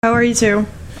How are you two?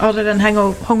 Other than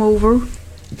hungover?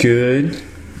 Good.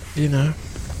 You know.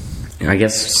 I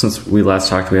guess since we last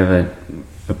talked, we have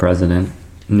a president.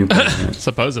 New president.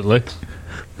 Supposedly.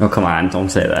 Oh, come on. Don't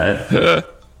say that.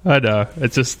 I know.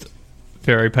 It's just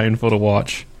very painful to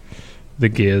watch the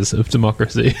gears of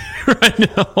democracy right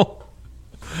now.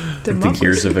 The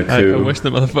gears of a I coup. wish the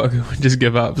motherfucker would just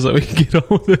give up so we can get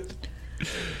on with it.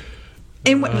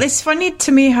 It's funny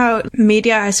to me how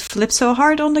media has flipped so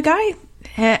hard on the guy.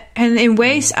 And in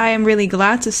ways, I am really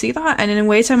glad to see that. And in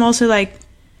ways, I'm also like,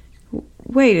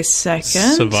 wait a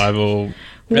second. Survival.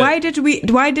 Why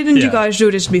didn't you guys do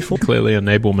this before? Clearly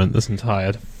enablement this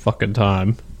entire fucking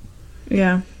time.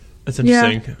 Yeah. It's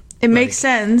interesting. Yeah, it makes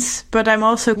sense, but I'm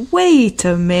also, wait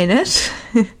a minute.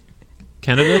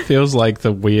 Canada feels like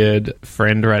the weird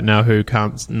friend right now who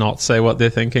can't not say what they're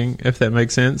thinking, if that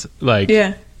makes sense. Like,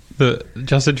 yeah. The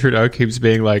Justin Trudeau keeps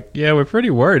being like, yeah, we're pretty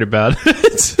worried about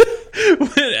it.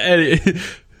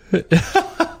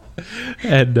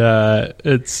 and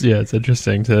it's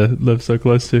interesting to live so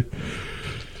close to.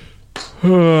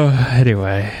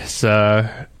 Anyway, so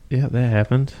yeah, that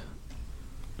happened.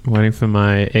 I'm waiting for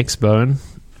my Xbone.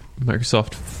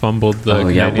 Microsoft fumbled the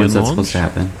Canadian when's that launch supposed to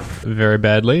happen? very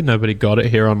badly. Nobody got it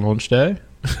here on launch day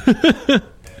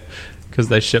because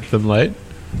they shipped them late.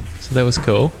 So that was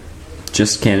cool.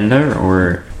 Just Canada,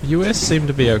 or US seemed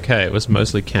to be okay. It was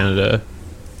mostly Canada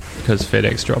because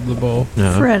FedEx dropped the ball.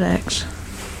 No. FedEx.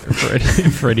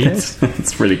 Freddy's.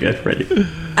 It's pretty good, Freddy.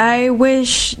 I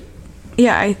wish...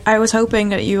 Yeah, I was hoping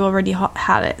that you already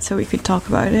had it so we could talk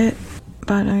about it.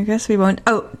 But I guess we won't.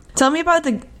 Oh, tell me about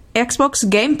the Xbox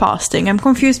Game Pass thing. I'm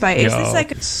confused by it. Is this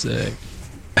like sick.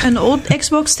 An old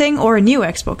Xbox thing or a new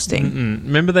Xbox thing?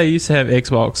 Remember they used to have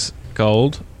Xbox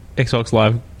Gold, Xbox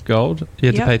Live Gold?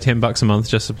 You had to pay $10 a month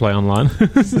just to play online.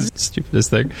 This is the stupidest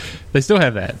thing. They still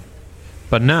have that.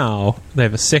 But now they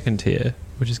have a second tier,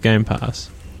 which is Game Pass.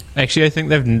 Actually, I think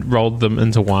they've rolled them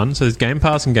into one. So there's Game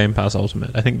Pass and Game Pass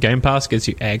Ultimate. I think Game Pass gets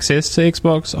you access to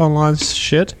Xbox Online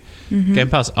shit. Mm-hmm. Game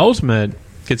Pass Ultimate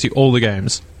gets you all the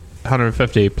games.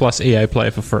 150 plus EA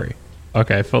Play for free.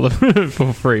 Okay, for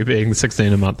free being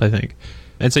 $16 a month, I think.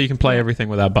 And so you can play everything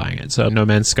without buying it. So No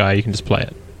Man's Sky, you can just play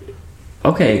it.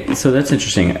 Okay, so that's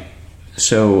interesting.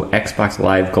 So Xbox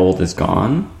Live Gold is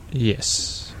gone?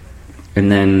 Yes.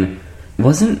 And then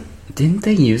didn't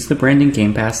they use the branding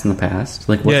Game Pass in the past?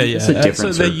 Like, It's a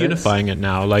different so they're unifying it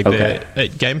now. Like,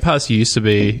 Game Pass used to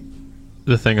be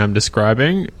the thing I'm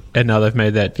describing, and now they've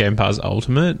made that Game Pass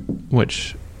Ultimate,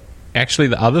 which actually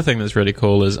the other thing that's really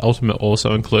cool is Ultimate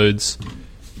also includes,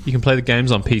 you can play the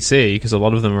games on PC because a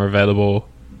lot of them are available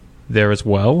there as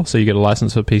well, so you get a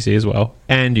license for PC as well,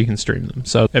 and you can stream them.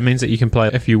 So it means that you can play,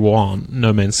 if you want,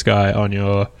 No Man's Sky on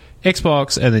your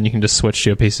Xbox, and then you can just switch to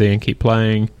your PC and keep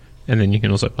playing, and then you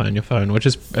can also play on your phone, which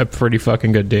is a pretty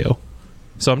fucking good deal.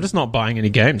 So I'm just not buying any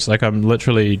games. Like, I'm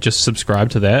literally just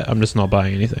subscribed to that. I'm just not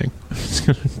buying anything. I'm just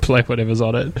going to play whatever's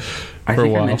on it I for a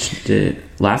think while. I mentioned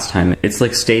it last time. It's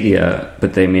like Stadia,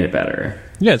 but they made it better.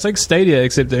 Yeah, it's like Stadia,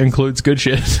 except it includes good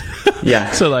shit.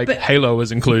 Yeah. So, like, Halo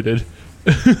is included.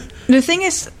 The thing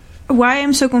is, why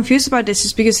I'm so confused about this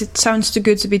is because it sounds too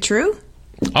good to be true.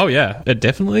 Oh, yeah, it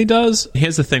definitely does.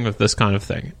 Here's the thing with this kind of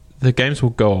thing. The games will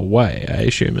go away, I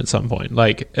assume, at some point.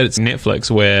 Like, it's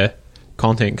Netflix where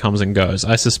content comes and goes.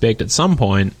 I suspect at some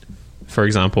point, for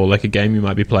example, like a game you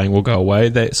might be playing will go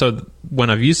away. So when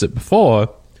I've used it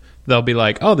before, they'll be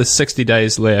like, oh, there's 60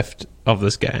 days left of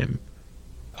this game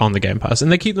on the Game Pass.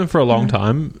 And they keep them for a long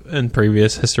time. In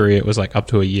previous history, it was like up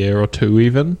to a year or two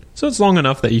even. So it's long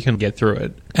enough that you can get through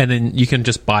it. And then you can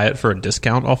just buy it for a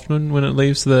discount often when it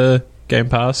leaves the Game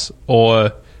Pass,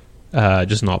 or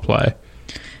just not play.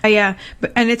 Yeah,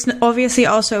 and it's obviously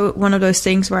also one of those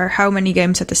things where how many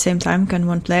games at the same time can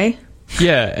one play?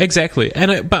 Yeah, exactly.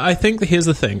 But I think here's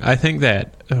the thing. I think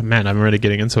that, oh man, I'm really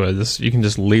getting into it. You can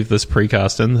just leave this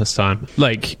precast in this time.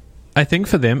 Like, I think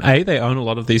for them, A, they own a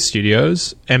lot of these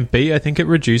studios, and B, I think it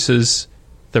reduces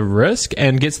the risk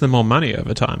and gets them more money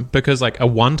over time. Because, like, a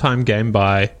one-time game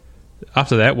buy,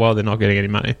 after that, well, they're not getting any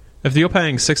money. If you're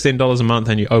paying $16 a month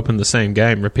and you open the same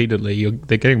game repeatedly,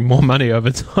 they're getting more money over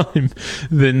time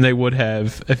than they would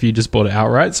have if you just bought it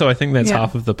outright. So I think that's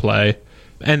half of the play.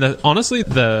 And honestly,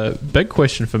 the big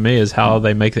question for me is how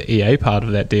they make the EA part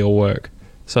of that deal work.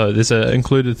 So there's an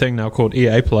included thing now called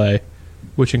EA Play,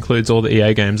 which includes all the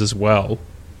EA games as well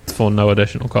for no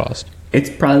additional cost.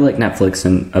 It's probably like Netflix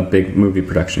and a big movie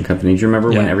production company. Do you remember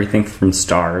when everything from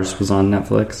Stars was on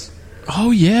Netflix?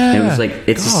 Oh yeah, And it was like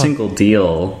it's a single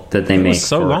deal that they make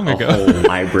so for long a ago. whole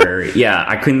library. Yeah,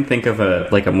 I couldn't think of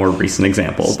a more recent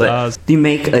example, but you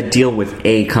make a deal with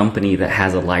a company that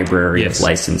has a library of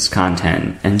licensed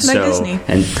content, and like so Disney.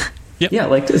 and Yep. yeah,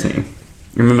 like Disney.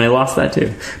 Remember, I lost that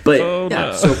too. But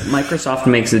so Microsoft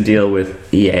makes a deal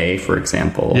with EA, for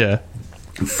example,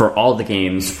 for all the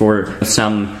games for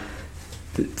some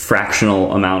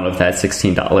fractional amount of that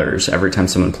 $16 every time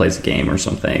someone plays a game or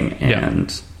something,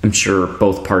 and I'm sure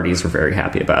both parties are very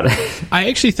happy about it. I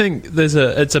actually think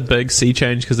it's a big sea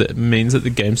change because it means that the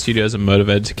game studios are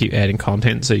motivated to keep adding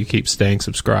content, so you keep staying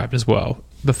subscribed as well.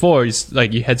 Before,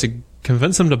 you had to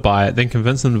convince them to buy it, then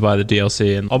convince them to buy the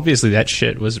DLC, and obviously that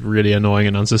shit was really annoying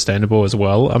and unsustainable as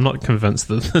well. I'm not convinced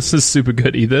that this is super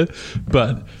good either,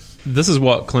 but this is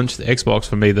what clinched the Xbox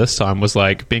for me this time, was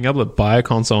like being able to buy a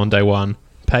console on day one,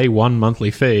 pay one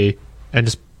monthly fee, and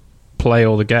just play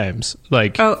all the games.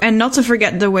 Like, oh, and not to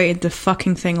forget the way the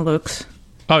fucking thing looks.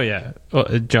 Oh yeah,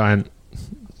 a giant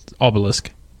obelisk.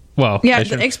 Well, yeah,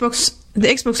 the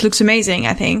Xbox looks amazing,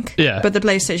 I think. Yeah, but the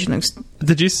PlayStation looks.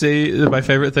 Did you see my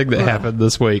favorite thing that happened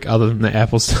this week, other than the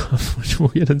Apple stuff, which we'll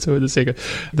get into in a second?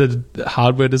 The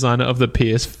hardware designer of the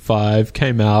PS5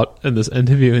 came out in this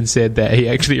interview and said that he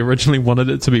actually originally wanted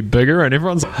it to be bigger, and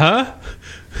everyone's like, huh?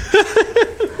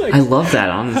 I love that,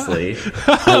 honestly.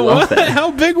 I love that.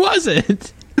 How big was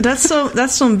it?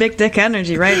 That's some big dick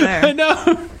energy right there. I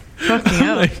know. Fucking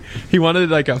hell. Like, he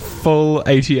wanted like a full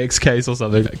ATX case or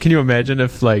something. Can you imagine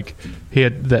if like he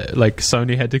had that, like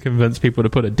Sony had to convince people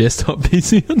to put a desktop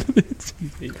PC under their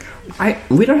TV?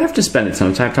 We don't have to spend a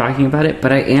ton of time talking about it,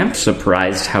 but I am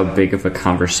surprised how big of a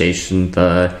conversation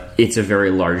it's a very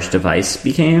large device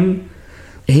became.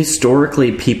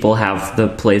 Historically, people have the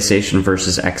PlayStation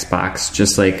versus Xbox,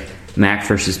 just like Mac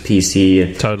versus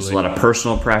PC. Totally. There's a lot of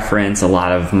personal preference, a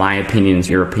lot of my opinions,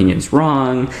 your opinion's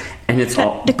wrong, and it's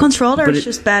all the controller is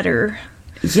just better.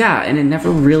 Yeah, and it never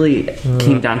really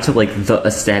came down to like the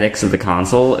aesthetics of the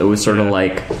console. It was sort of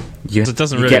like you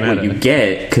doesn't you really get matter. what you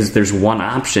get because there's one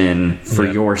option for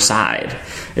your side.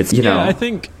 It's you know. I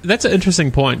think that's an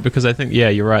interesting point because I think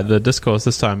you're right. The discourse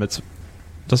this time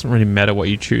doesn't really matter what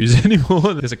you choose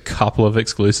anymore. There's a couple of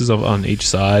exclusives on each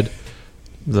side.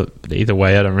 Either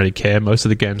way, I don't really care. Most of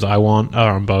the games I want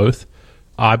are on both.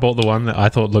 I bought the one that I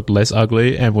thought looked less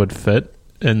ugly and would fit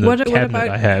in the cabinet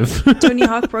I have. Tony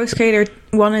Hawk Pro Skater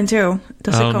 1 and 2.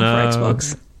 Does it come for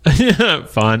Xbox? Yeah,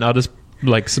 fine. I'll just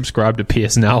like subscribe to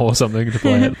PS Now or something to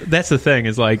play it. That's the thing.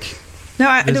 Is like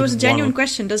there was a genuine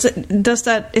question. Is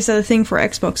that a thing for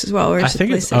Xbox as well, or is I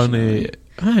think it's only.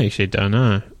 I actually don't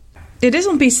know. It is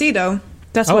on PC though.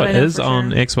 That's what I know. It is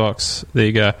on Xbox. There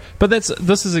you go. But this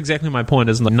is exactly my point.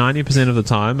 Is like 90% of the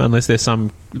time, unless there's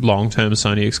some long-term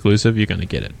Sony exclusive, you're going to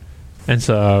get it. And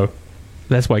so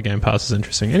that's why Game Pass is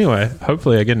interesting. Anyway,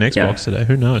 hopefully I get an Xbox today.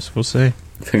 Who knows? We'll see.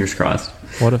 Fingers crossed.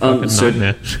 What a fucking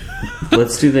nightmare.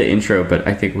 Let's do the intro, but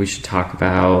I think we should talk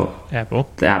about Apple.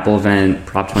 The Apple event,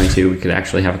 Prop 22, we could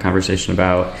actually have a conversation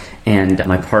about. And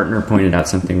my partner pointed out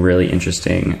something really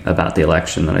interesting about the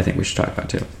election that I think we should talk about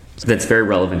too. That's very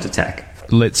relevant to tech.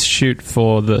 Let's shoot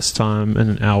for this time in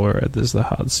an hour. There's the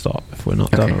hard stop if we're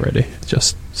not done already.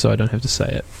 Just so I don't have to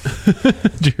say it.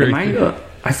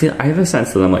 I have a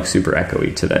sense that I'm like super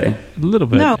echoey today. A little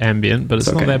bit ambient, but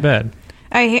it's not that bad.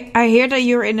 I hear that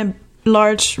you're in a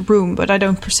large room, but I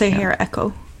don't per se hear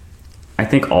echo. I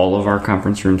think all of our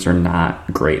conference rooms are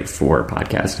not great for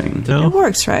podcasting. No. It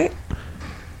works, right?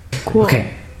 Cool.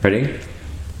 Okay, ready?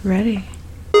 Ready.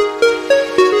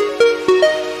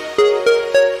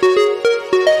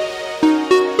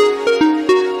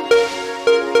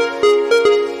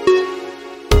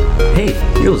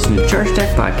 Hey, you're listening to Charge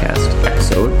Tech Podcast,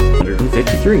 episode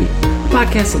 153. A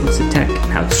podcast that looks at tech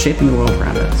and how it's shaping the world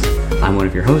around us. I'm one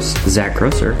of your hosts, Zach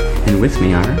Grosser, and with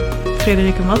me are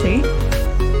Frederica Motti.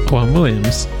 Juan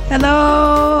Williams.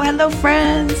 Hello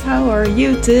friends. How are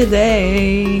you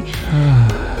today?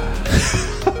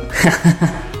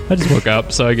 I just woke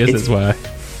up, so I guess that's why.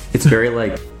 It's very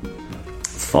like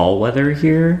fall weather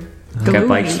here. Like I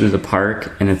biked through the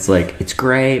park and it's like it's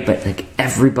gray, but like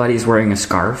everybody's wearing a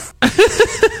scarf.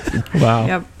 Wow.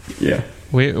 Yep. Yeah.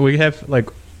 We have like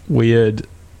weird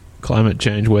climate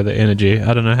change weather energy.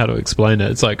 I don't know how to explain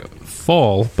it. It's like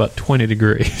fall but 20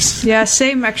 degrees. Yeah,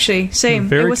 same actually. Same.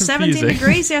 Very it was confusing. 17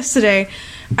 degrees yesterday.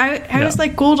 I was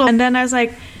like cold, and then I was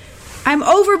like, I'm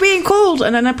over being cold,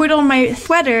 and then I put on my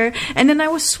sweater, and then I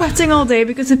was sweating all day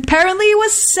because apparently it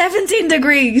was 17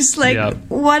 degrees. Like,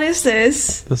 what is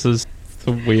this? This is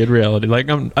the weird reality. Like,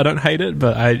 I don't hate it,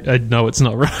 but I know it's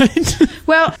not right.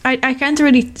 Well, I can't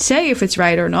really say if it's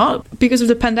right or not. Because of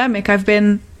the pandemic, I've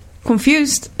been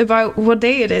confused about what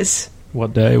day it is.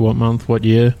 what day, what month, what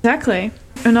year. Exactly.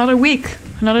 Another week,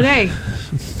 another day,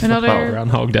 another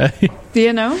Groundhog Day. Do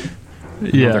you know?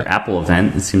 Yeah. Another Apple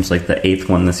event. It seems like the 8th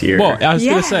one this year. Well, I was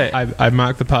going to say, I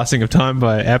marked the passing of time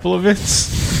by Apple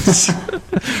events.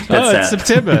 It's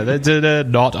September. They did a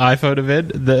not iPhone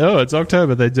event. It's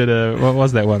October. They did what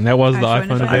was that one? That was the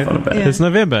iPhone event. Yeah. It's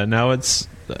November. Now it's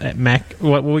Mac.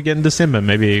 What will we get in December?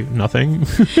 Maybe nothing.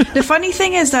 The funny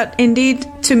thing is that indeed,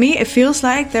 to me, it feels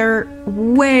like there are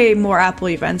way more Apple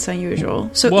events than usual.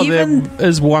 So there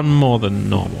is one more than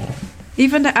normal.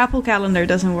 Even the Apple calendar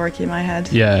doesn't work in my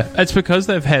head. Yeah, it's because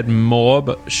they've had more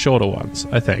but shorter ones,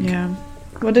 I think. Yeah.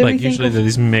 What did we think usually they're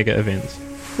these mega events.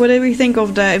 What did we think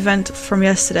of the event from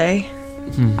yesterday?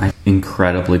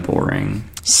 Incredibly boring.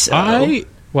 I'm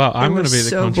going to be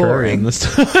the contrarian this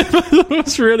time. I thought it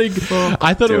was really good.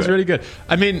 I thought it was really good.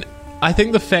 I mean, I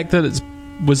think the fact that it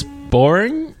was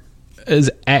boring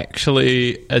is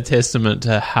actually a testament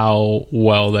to how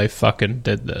well they fucking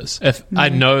did this. I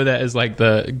know that is like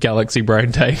the Galaxy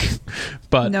Brain take,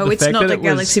 but no, it's not the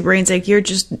Galaxy Brain take. You're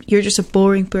just a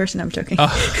boring person. I'm joking.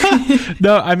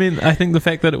 No, I mean, I think the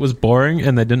fact that it was boring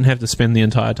and they didn't have to spend the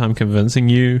entire time convincing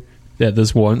you that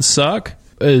this won't suck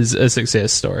is a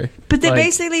success story. But they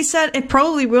basically said it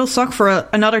probably will suck for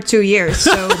another 2 years,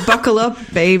 so buckle up,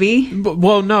 baby.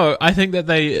 Well, no, I think that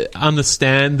they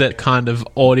understand that kind of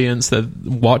audience that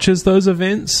watches those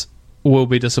events will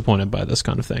be disappointed by this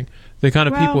kind of thing. The kind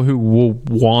of people who will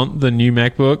want the new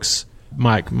MacBooks,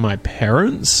 my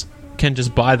parents, can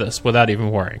just buy this without even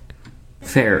worrying.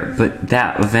 Fair, but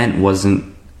that event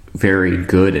wasn't very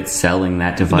good at selling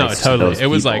that device. No, totally. To those it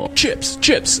was people. like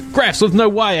chips, graphs with no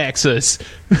y-axis,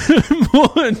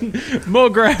 more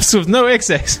graphs with no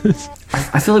x-axis.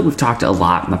 I feel like we've talked a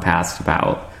lot in the past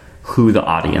about who the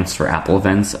audience for Apple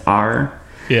events are.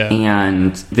 Yeah.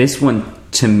 And this one,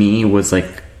 to me, was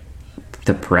like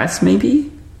the press,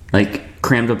 maybe? Like,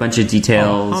 crammed a bunch of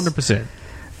details. 100%.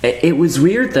 It was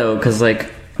weird, though, because,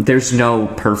 like, there's no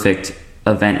perfect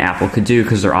event Apple could do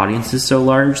because their audience is so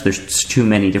large. There's too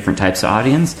many different types of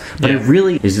audience. But it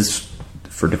really is this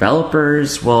for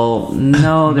developers. Well,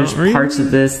 no, there's parts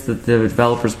of this that the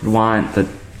developers would want that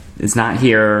is not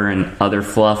here, and other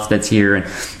fluff that's here. And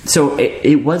so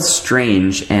it was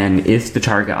strange. And if the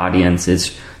target audience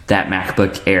is that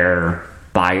MacBook Air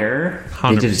buyer, 100%.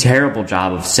 They did a terrible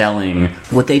job of selling.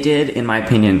 What they did, in my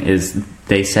opinion, is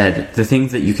they said the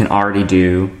things that you can already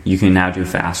do, you can now do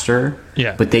faster.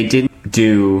 Yeah. But they didn't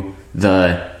do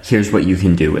here's what you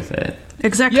can do with it.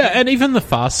 Exactly. Yeah, and even the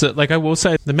faster, like I will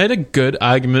say, they made a good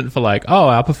argument for like, oh,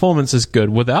 our performance is good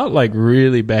without like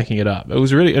really backing it up. It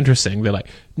was really interesting. They're like,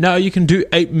 no, you can do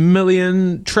 8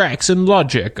 million tracks in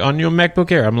Logic on your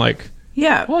MacBook Air. I'm like,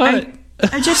 yeah, what?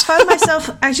 I just found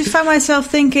myself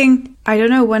thinking, I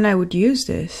don't know when I would use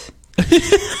this.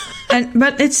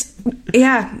 But it's,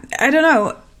 I don't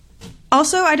know.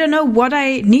 Also, I don't know what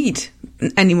I need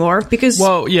anymore because,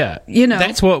 well, yeah,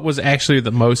 that's what was actually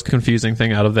the most confusing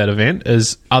thing out of that event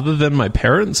is, other than my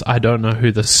parents, I don't know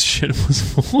who this shit was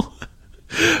for.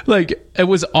 Like, it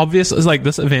was obvious. It was like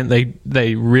this event,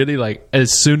 they really, like,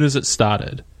 as soon as it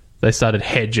started, they started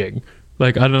hedging.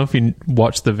 Like, I don't know if you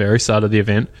watched the very start of the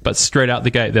event, but straight out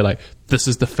the gate, they're like, this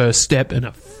is the first step in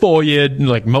a 4-year,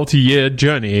 like, multi-year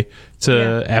journey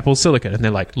to Apple Silicon. And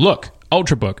they're like, look,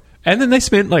 Ultrabook. And then they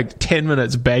spent like 10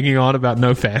 minutes banging on about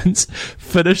no fans,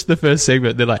 finished the first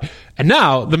segment. They're like, and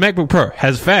now the MacBook Pro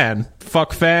has fan.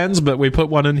 Fuck fans, but we put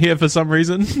one in here for some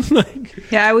reason.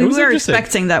 We were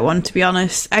expecting that one, to be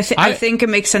honest. I think it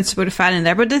makes sense to put a fan in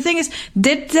there. But the thing is,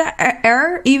 did the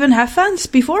Air even have fans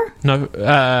before? No,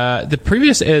 the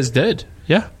previous Airs did,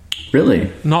 yeah.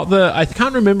 Really? I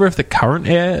can't remember if the current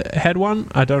Air had one.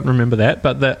 I don't remember that,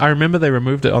 but I remember they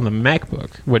removed it on the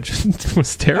MacBook, which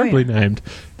was terribly named.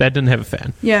 That didn't have a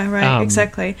fan. Yeah, right,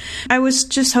 exactly. I was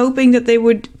just hoping that they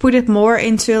would put it more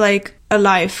into like a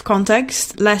live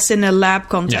context, less in a lab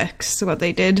context, what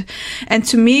they did. And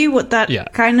to me, what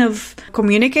that kind of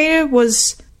communicated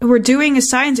was, we're doing a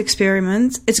science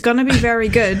experiment. It's going to be very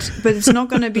good, but it's not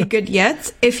going to be good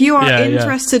yet. If you are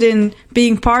interested in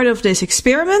being part of this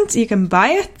experiment, you can buy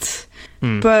it.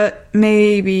 But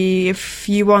maybe if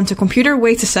you want a computer,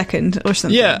 wait a second or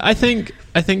something. Yeah, I think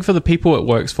for the people it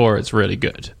works for, it's really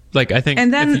good. Like, I think,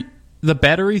 and then the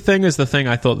battery thing is the thing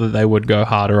I thought that they would go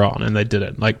harder on, and they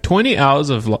didn't. Like, 20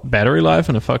 hours of battery life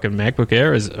in a fucking MacBook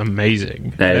Air is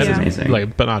amazing. That is amazing.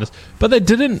 Like, bananas. But they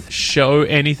didn't show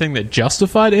anything that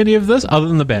justified any of this other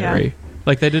than the battery.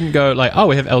 Like, they didn't go like, oh,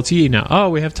 we have LTE now. Oh,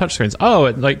 we have touchscreens. Oh,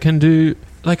 it like can do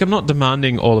like, I'm not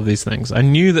demanding all of these things. I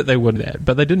knew that they would that,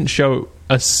 but they didn't show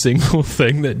a single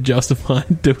thing that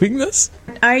justified doing this.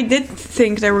 I did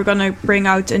think they were going to bring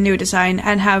out a new design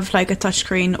and have like a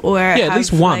touchscreen or at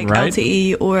least one, like right?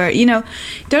 LTE or, you know,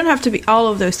 don't have to be all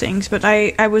of those things, but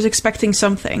I was expecting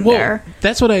something there.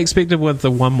 That's what I expected with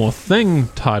the One More Thing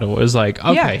title, is like,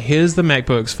 okay, here's the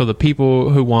MacBooks for the people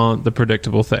who want the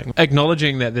predictable thing.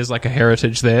 Acknowledging that there's like a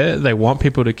heritage there. They want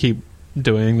people to keep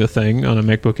doing the thing on a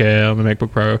MacBook Air, on a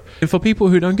MacBook Pro. And for people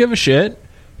who don't give a shit,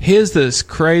 here's this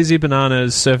crazy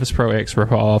bananas Surface Pro X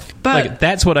rip-off. But like,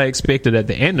 that's what I expected at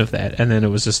the end of that, and then it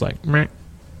was just like, meh.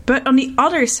 But on the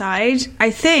other side, I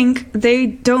think they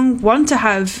don't want to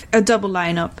have a double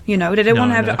lineup. You know, they don't want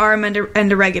to have the ARM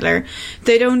and the regular.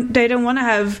 They don't want to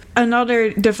have another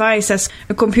device that's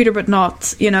a computer but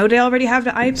not. You know, they already have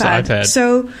the iPad.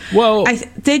 So, well,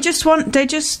 they just.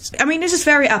 I mean, this is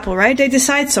very Apple, right? They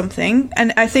decide something,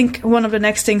 and I think one of the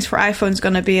next things for iPhone is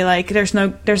going to be like, there's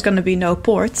going to be no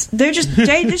ports. They just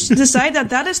decide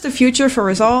that is the future for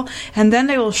us all, and then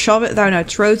they will shove it down our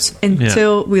throats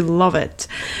until we love it.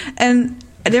 And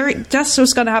that's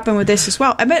what's going to happen with this as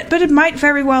well. But it might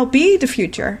very well be the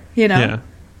future, you know? Yeah.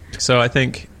 So I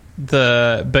think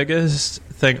the biggest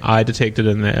thing I detected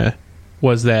in there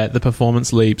was that the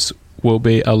performance leaps will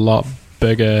be a lot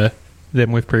bigger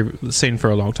than we've seen for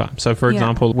a long time. So, for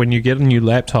example, when you get a new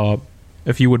laptop,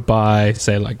 if you would buy,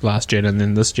 say, like last gen and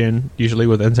then this gen, usually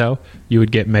with Intel, you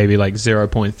would get maybe like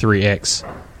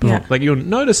 0.3x. Yeah. Like, you'll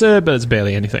notice it, but it's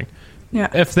barely anything. Yeah.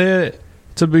 If they're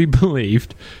to be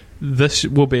believed, this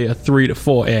will be a 3 to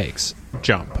 4x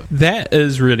jump. That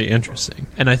is really interesting,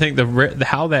 and I think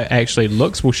how that actually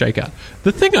looks will shake out.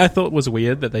 The thing I thought was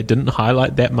weird that they didn't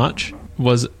highlight that much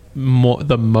was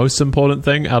the most important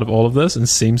thing out of all of this, and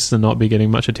seems to not be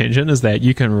getting much attention, is that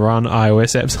you can run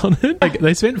iOS apps on it. Like,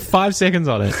 they spent 5 seconds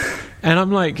on it, and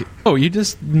I'm like, oh, you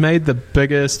just made the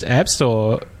biggest app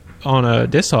store on a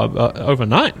desktop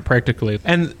overnight, practically.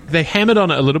 And they hammered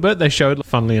on it a little bit. They showed,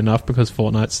 funnily enough, because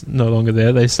Fortnite's no longer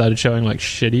there, they started showing like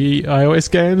shitty iOS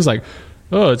games, like,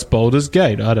 oh, it's Baldur's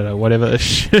Gate, I don't know, whatever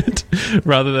shit,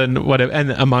 rather than whatever.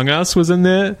 And Among Us was in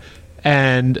there,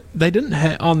 and they didn't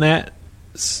hit on that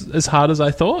as hard as I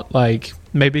thought. Like,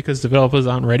 maybe because developers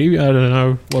aren't ready. I don't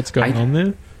know what's going on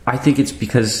there. I think it's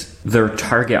because their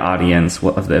target audience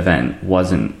of the event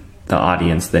wasn't the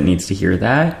audience that needs to hear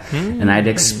that. And I'd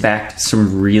expect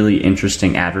some really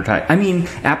interesting advertising. I mean,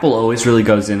 Apple always really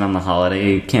goes in on the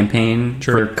holiday campaign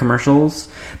for commercials,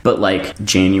 but like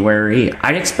January,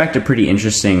 I'd expect a pretty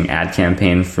interesting ad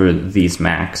campaign for these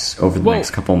Macs over the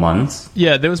next couple months.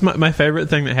 Yeah, there was my favorite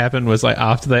thing that happened was like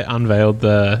after they unveiled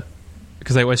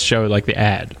because they always show like the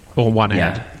ad or one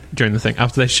ad during the thing.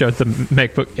 After they showed the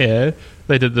MacBook Air,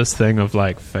 they did this thing of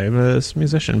like famous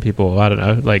musician people, I don't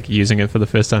know, like using it for the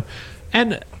first time.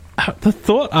 And the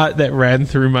thought that ran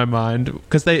through my mind,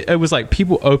 because it was like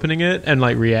people opening it and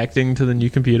like reacting to the new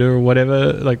computer or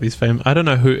whatever, like these I don't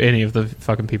know who any of the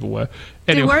fucking people were.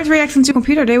 Anyway. They weren't reacting to the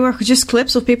computer, they were just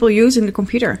clips of people using the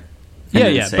computer.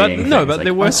 Yeah, but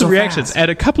there were some reactions, fast.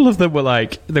 And a couple of them were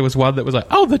like, there was one that was like,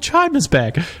 oh, the chime is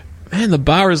back. Man, the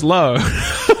bar is low.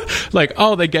 Like,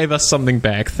 oh, they gave us something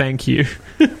back, thank you.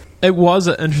 It was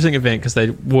an interesting event because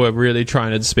they were really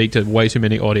trying to speak to way too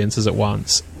many audiences at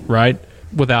once, right?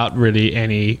 Without really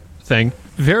anything.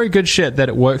 Very good shit that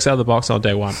it works out of the box on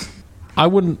day one. I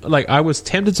was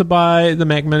tempted to buy the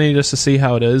Mac Mini just to see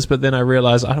how it is, but then I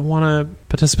realized I don't want to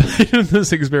participate in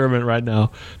this experiment right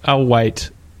now. I'll wait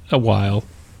a while.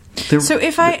 So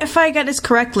if I get this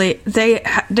correctly,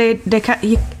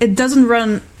 it doesn't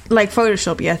run like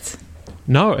Photoshop yet.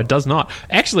 No, it does not.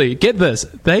 Actually, get this.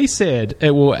 They said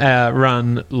it will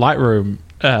run Lightroom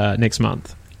next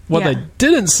month. What they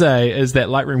didn't say is that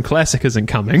Lightroom Classic isn't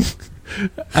coming,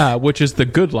 which is the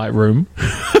good Lightroom.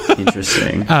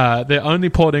 Interesting. They're only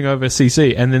porting over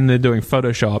CC, and then they're doing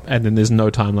Photoshop, and then there's no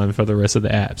timeline for the rest of the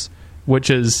apps.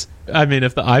 Which is, I mean,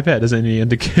 if the iPad is any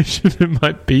indication, it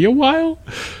might be a while.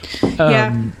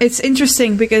 It's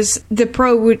interesting because the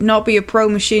Pro would not be a Pro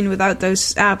machine without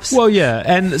those apps. Well, yeah,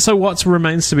 and so what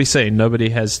remains to be seen, nobody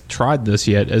has tried this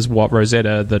yet, is what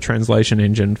Rosetta, the translation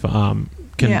engine for ARM,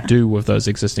 can do with those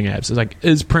existing apps. It's like,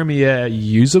 is Premiere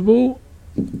usable?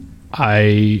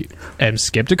 I am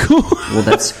skeptical. Well,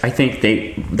 that's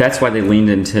why they leaned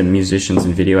into musicians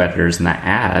and video editors in that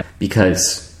ad,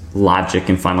 because Logic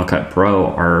and Final Cut Pro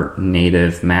are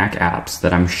native Mac apps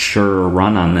that I'm sure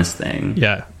run on this thing.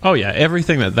 Yeah. Oh, yeah.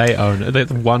 Everything that they own.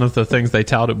 One of the things they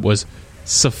touted was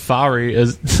Safari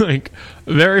is like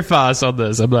very fast on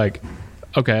this. I'm like,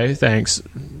 okay, thanks,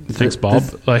 Bob.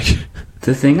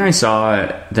 The thing I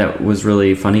saw that was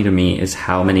really funny to me is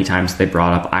how many times they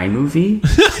brought up iMovie.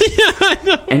 Yeah, I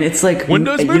know. And it's like...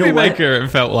 Windows Movie Maker, it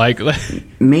felt like.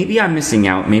 Maybe I'm missing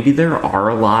out. Maybe there are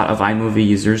a lot of iMovie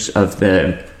users of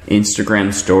the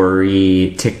Instagram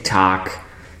story, TikTok,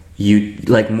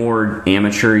 like more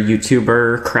amateur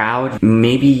YouTuber crowd.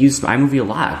 Maybe use iMovie a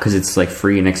lot because it's like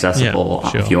free and accessible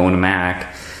if you own a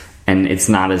Mac. And it's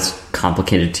not as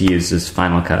complicated to use as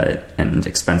Final Cut and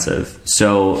expensive.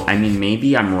 So, I mean,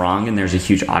 maybe I'm wrong and there's a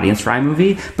huge audience for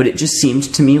iMovie, but it just seemed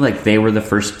to me like they were the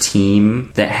first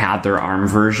team that had their ARM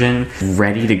version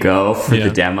ready to go for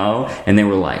the demo. And they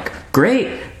were like,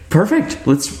 great, perfect,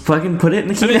 let's fucking put it in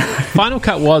the keynote. Final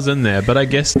Cut was in there, but I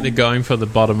guess they're going for the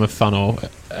bottom of funnel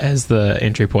as the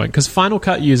entry point. Because Final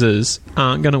Cut users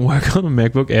aren't going to work on a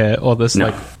MacBook Air or this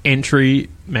like entry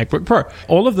MacBook Pro.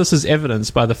 All of this is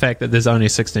evidenced by the fact that there's only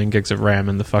 16 gigs of RAM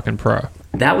in the fucking Pro.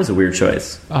 That was a weird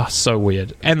choice. Oh, so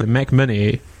weird. And the Mac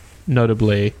Mini,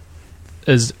 notably,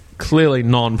 is clearly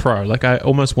non-Pro. Like, I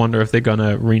almost wonder if they're going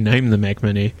to rename the Mac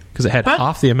Mini because it had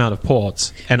half the amount of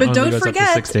ports and only goes up to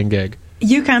 16 gig.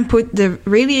 You can put the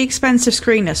really expensive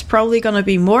screen that's probably going to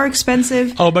be more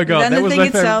expensive. Oh my god, than that the was thing my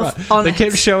itself. favorite. They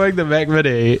kept showing the Mac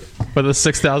Mini with a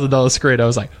 $6,000 screen. I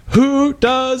was like, who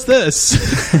does this?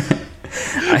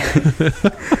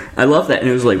 I love that. And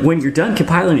it was like, when you're done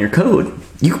compiling your code,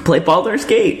 you can play Baldur's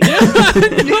Gate.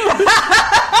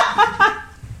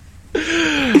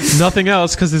 Nothing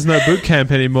else because there's no boot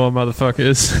camp anymore,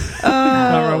 motherfuckers.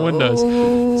 Not on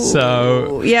Windows.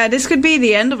 So yeah, this could be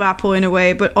the end of Apple in a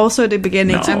way, but also the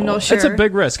beginning. No. I'm not sure. It's a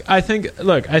big risk. I think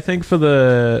for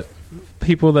the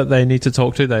people that they need to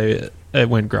talk to, it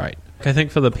went great. I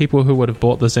think for the people who would have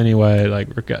bought this anyway, like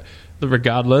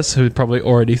regardless, who probably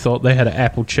already thought they had an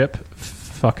Apple chip,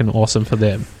 fucking awesome for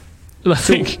them. Like.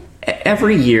 So,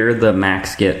 every year the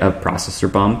Macs get a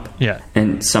processor bump. Yeah.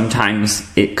 And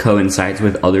sometimes it coincides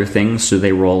with other things, so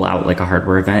they roll out like a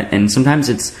hardware event. And sometimes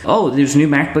it's, there's new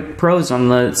MacBook Pros on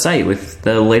the site with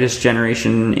the latest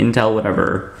generation Intel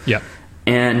whatever. Yeah.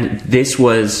 And this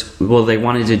was, they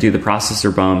wanted to do the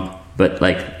processor bump, but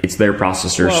like it's their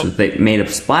processor, so they made a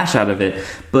splash out of it.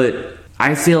 But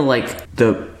I feel like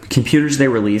the computers they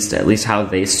released, at least how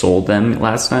they sold them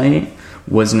last night,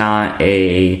 was not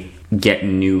a get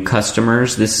new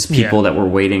customers. This is people that were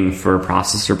waiting for a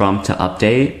processor bump to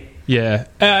update. Yeah,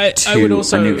 I would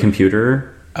also a new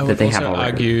computer that they have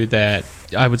already. Argue that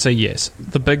I would say yes.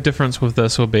 The big difference with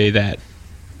this will be that,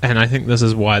 and I think this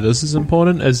is why this is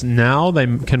important, is now they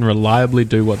can reliably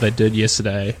do what they did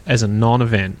yesterday as a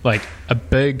non-event, like a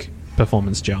big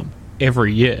performance jump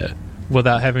every year,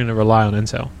 without having to rely on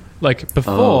Intel. Like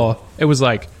before, it was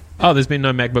like, there's been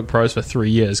no MacBook Pros for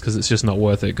 3 years because it's just not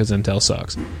worth it because Intel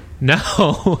sucks.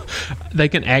 Now, they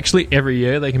can actually, every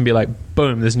year, they can be like,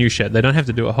 boom, there's new shit. They don't have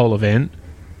to do a whole event,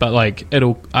 but like,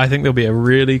 I think there'll be a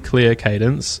really clear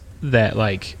cadence that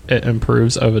like, it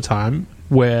improves over time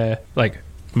where like,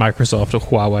 Microsoft or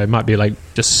Huawei might be like,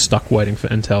 just stuck waiting for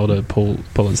Intel to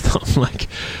pull its thumb. Like,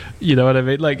 you know what I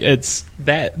mean? Like, it's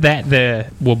that there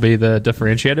will be the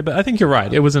differentiator. But I think you're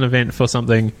right. It was an event for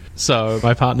something. So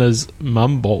my partner's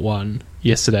mum bought one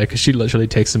yesterday because she literally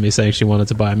texted me saying she wanted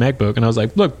to buy a MacBook, and I was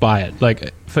like, look, buy it.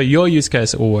 Like, for your use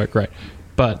case, it will work great.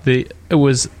 But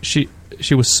she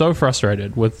was so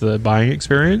frustrated with the buying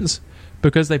experience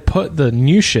because they put the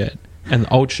new shit and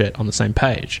the old shit on the same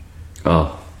page.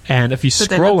 Oh. And if you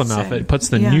scroll enough, it puts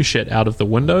the new shit out of the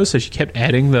window. So she kept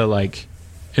adding the like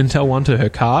Intel one to her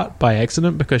cart by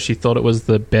accident because she thought it was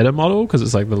the better model because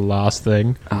it's like the last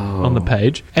thing on the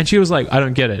page. And she was like, I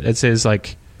don't get it. It says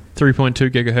like 3.2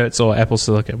 gigahertz or Apple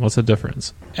Silicon. What's the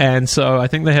difference? And so I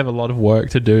think they have a lot of work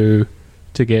to do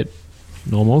to get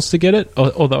normals to get it.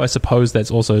 Although I suppose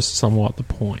that's also somewhat the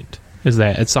point. Is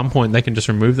that at some point they can just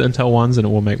remove the Intel ones and it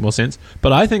will make more sense.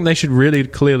 But I think they should really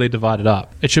clearly divide it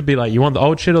up. It should be like, you want the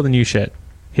old shit or the new shit?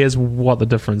 Here's what the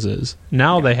difference is.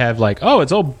 Now they have like,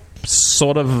 it's all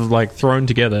sort of like thrown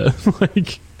together.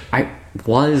 Like, I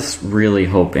was really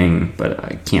hoping, but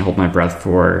I can't hold my breath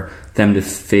for them to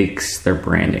fix their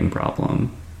branding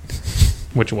problem.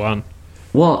 Which one?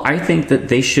 Well, I think that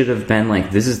they should have been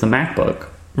like, this is the MacBook.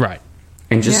 Right.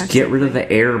 And just get rid of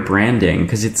the Air branding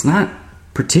because it's not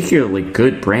particularly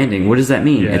good branding. What does that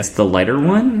mean? It's the lighter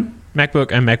one?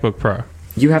 MacBook and MacBook Pro.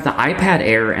 You have the iPad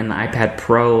Air and the iPad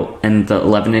Pro and the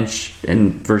 11-inch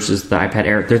versus the iPad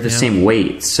Air. They're the same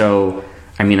weight. So,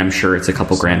 I mean, I'm sure it's a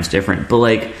couple grams different. But,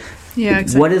 like,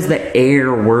 what does the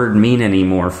Air word mean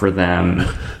anymore for them?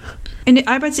 And the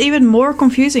iPad's even more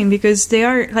confusing because they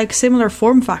are, like, similar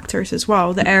form factors as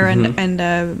well. The Air and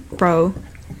the Pro.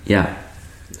 Yeah.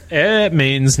 It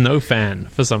means no fan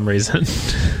for some reason.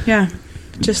 Yeah.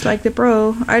 just like the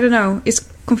Pro. I don't know. It's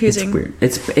confusing.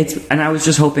 It's weird. It's and I was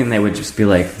just hoping they would just be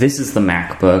like, this is the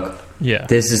MacBook. Yeah.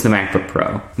 This is the MacBook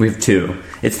Pro. We have two.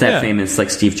 It's that famous like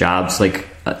Steve Jobs like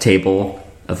table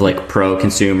of like Pro,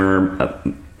 consumer,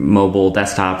 mobile,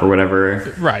 desktop, or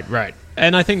whatever. Right.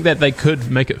 And I think that they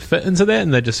could make it fit into that,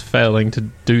 and they're just failing to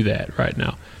do that right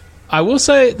now. I will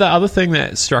say the other thing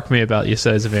that struck me about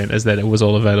yesterday's event is that it was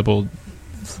all available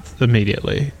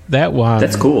immediately.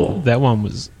 That's cool. That one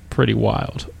was pretty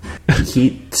wild.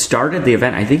 He started the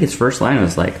event, I think his first line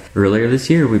was like, earlier this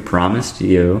year we promised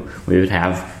you we would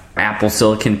have Apple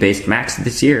Silicon based Macs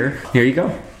this year. Here you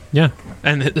go. Yeah.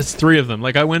 And it's 3 of them.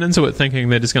 Like, I went into it thinking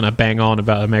they're just going to bang on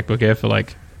about a MacBook Air for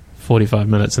like 45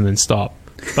 minutes and then stop.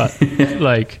 But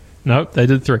like, nope, they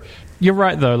did 3. You're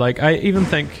right though. Like, I even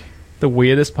think the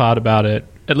weirdest part about it,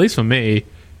 at least for me,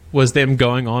 was them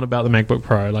going on about the MacBook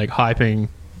Pro, like hyping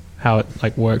how it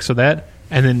like works for that,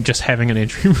 and then just having an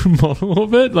entry model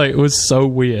of it. Like, it was so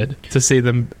weird to see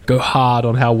them go hard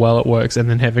on how well it works and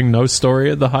then having no story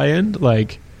at the high end.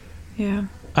 Like, yeah.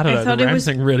 I don't know, the RAM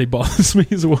thing really bothers me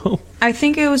as well. I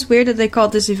think it was weird that they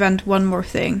called this event One More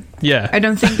Thing. Yeah. I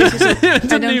don't think this is it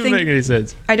doesn't even make any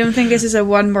sense. I don't think this is a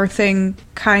One More Thing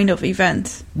kind of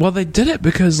event. Well, they did it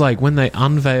because, like, when they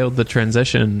unveiled the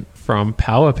transition from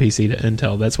PowerPC to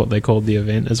Intel, that's what they called the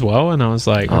event as well. And I was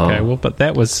like, okay, well, but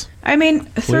that was... I mean,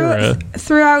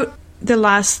 throughout the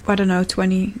last,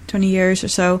 20 years or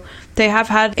so, they have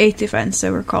had 8 events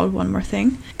that were called One More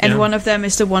Thing. And one of them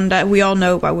is the one that we all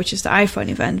know about, which is the iPhone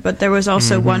event. But there was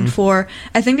also one for...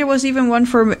 I think there was even one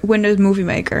for Windows Movie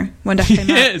Maker when that came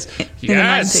out in the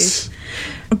 90s.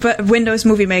 But Windows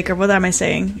Movie Maker, what am I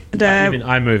saying? You mean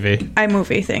iMovie.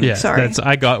 iMovie thing, yeah, sorry.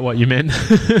 I got what you meant.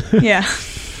 Yeah.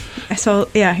 So,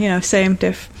 same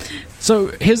diff. So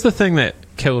here's the thing that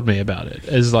killed me about it,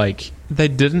 is like, they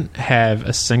didn't have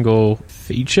a single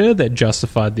feature that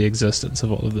justified the existence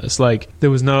of all of this. Like, there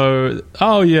was no,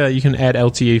 you can add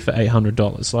LTE for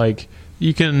 $800. Like,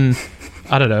 you can,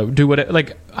 I don't know, do whatever.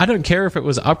 Like, I don't care if it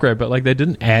was an upgrade, but like, they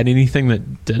didn't add anything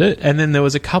that did it. And then there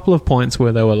was a couple of points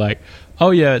where they were like,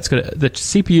 it's got the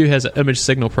CPU has an image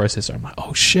signal processor. I'm like,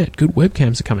 oh shit, good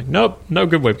webcams are coming. Nope, no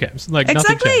good webcams. Like,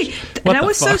 exactly. That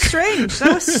was so strange.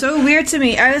 That was so weird to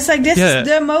me. I was like, this is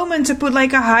the moment to put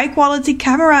like a high quality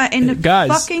camera in the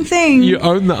fucking thing. You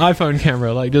own the iPhone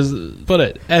camera, like, just put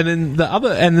it. And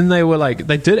then they were like,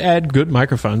 they did add good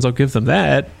microphones. I'll give them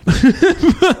that.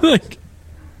 Like,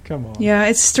 come on. Yeah,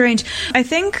 it's strange. I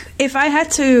think if I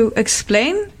had to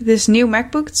explain this new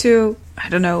MacBook to, I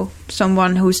don't know,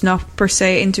 someone who's not per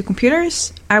se into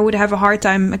computers, I would have a hard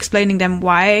time explaining them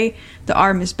why the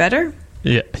ARM is better.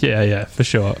 Yeah, for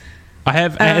sure. I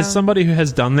have, as somebody who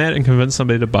has done that and convinced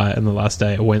somebody to buy it in the last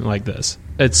day, it went like this.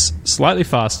 It's slightly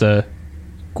faster,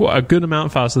 a good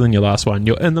amount faster than your last one.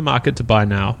 You're in the market to buy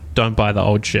now. Don't buy the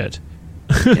old shit.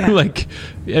 Yeah. Like,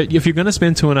 if you're going to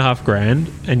spend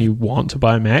 $2,500 and you want to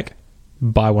buy a Mac,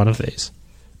 buy one of these.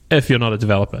 If you're not a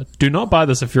developer, do not buy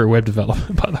this if you're a web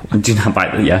developer, by the way. Do not buy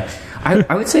it, yeah.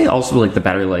 I would say also, like, the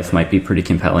battery life might be pretty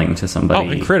compelling to somebody.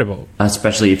 Oh, incredible.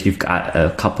 Especially if you've got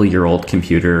a couple-year-old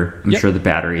computer. I'm sure the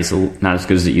battery's not as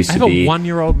good as it used to be. I have a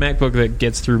 1-year-old MacBook that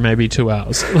gets through maybe 2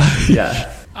 hours.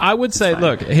 Yeah. I would say,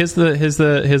 look, here's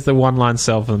the one-line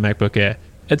sell for the MacBook Air.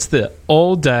 It's the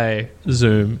all-day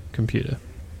Zoom computer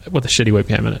with a shitty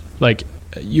webcam in it. Like,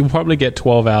 you'll probably get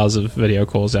 12 hours of video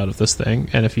calls out of this thing,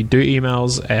 and if you do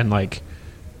emails and like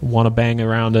want to bang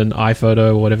around in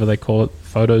iPhoto or whatever they call it,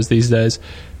 photos these days,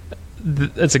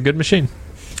 it's a good machine.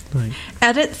 Like,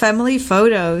 edit family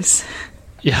photos.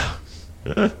 Yeah.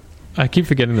 I keep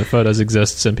forgetting that photos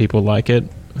exists and people like it.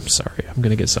 I'm sorry, I'm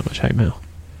gonna get so much hate mail.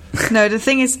 No, the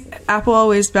thing is, Apple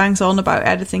always bangs on about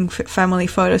editing family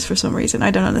photos for some reason. I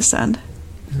don't understand.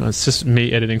 No, it's just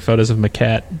me editing photos of my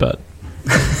cat, but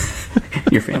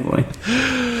your family.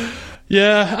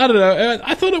 Yeah, I don't know.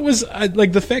 I thought it was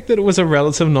like, the fact that it was a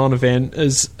relative non-event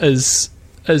is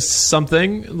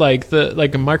something. Like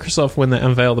Microsoft, when they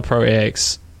unveil the Pro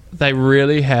X, they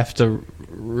really have to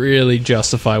really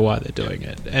justify why they're doing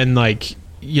it, and like,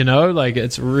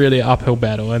 it's really uphill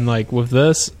battle. And like with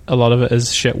this, a lot of it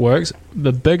is shit works.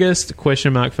 The biggest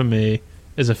question mark for me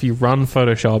is if you run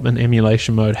Photoshop in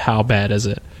emulation mode, how bad is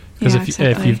it? Because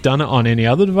if you've done it on any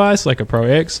other device, like a Pro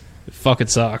X, it fucking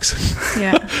sucks.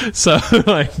 Yeah. So,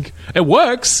 like, it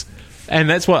works. And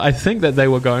that's what I think that they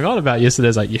were going on about yesterday.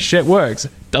 It's like, your shit works.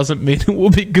 Doesn't mean it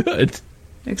will be good.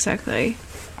 Exactly.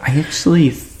 I actually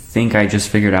think I just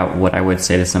figured out what I would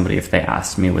say to somebody if they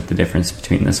asked me what the difference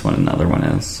between this one and the other one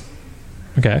is.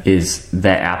 Okay. Is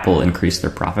that Apple increased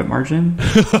their profit margin.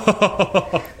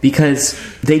 Because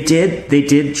they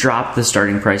did drop the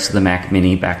starting price of the Mac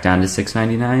Mini back down to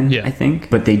 $699, I think.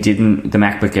 But they didn't. The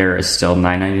MacBook Air is still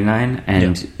 $999,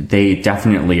 and they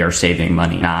definitely are saving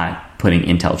money, not putting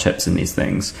Intel chips in these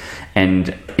things.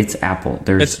 And it's Apple.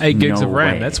 It's 8 gigs of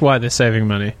RAM. That's why they're saving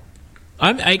money.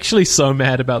 I'm actually so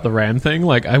mad about the RAM thing.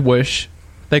 Like, I wish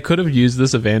they could have used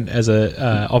this event as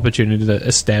a opportunity to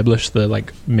establish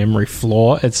the memory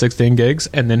floor at 16 gigs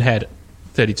and then had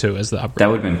 32 as the upgrade. That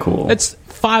would have been cool. It's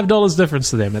 $5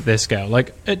 difference to them at their scale.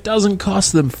 Like, it doesn't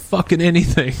cost them fucking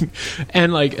anything.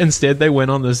 And instead they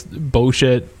went on this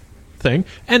bullshit thing.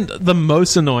 And the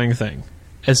most annoying thing,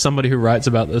 as somebody who writes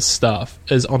about this stuff,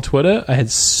 is on Twitter I had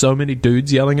so many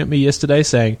dudes yelling at me yesterday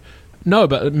saying, no,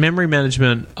 but memory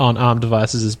management on ARM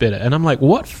devices is better. And I'm like,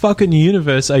 what fucking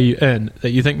universe are you in that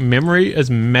you think memory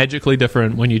is magically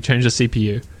different when you change the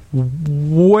CPU?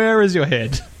 Where is your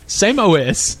head? Same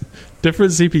OS,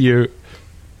 different CPU.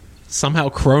 Somehow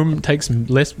Chrome takes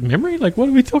less memory? What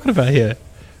are we talking about here?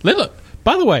 Look,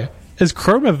 by the way, is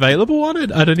Chrome available on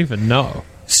it? I don't even know.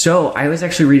 So I was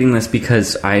actually reading this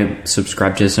because I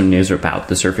subscribed to some news about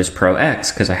the Surface Pro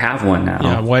X, because I have one now.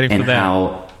 Yeah, I'm waiting for that. And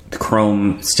how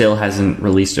Chrome still hasn't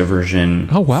released a version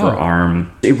for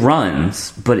ARM. It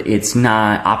runs, but it's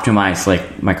not optimized like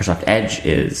Microsoft Edge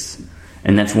is.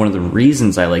 And that's one of the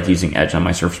reasons I like using Edge on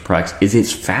my Surface Pro X, is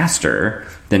it's faster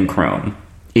than Chrome,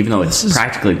 even though it's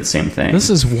practically the same thing. This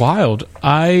is wild.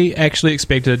 I actually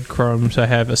expected Chrome to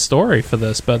have a story for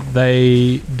this, but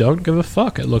they don't give a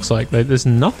fuck, it looks like. There's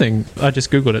nothing. I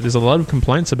just Googled it. There's a lot of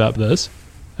complaints about this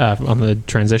on the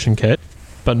transition kit.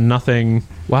 But nothing.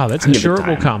 Wow, that's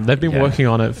insurable come. They've been working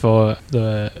on it for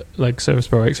the Surface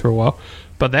Pro X for a while,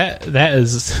 but that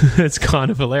is it's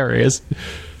kind of hilarious.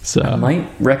 So I might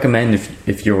recommend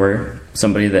if you're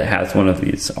somebody that has one of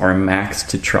these ARM Macs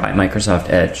to try Microsoft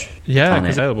Edge. Yeah,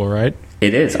 it's available, right?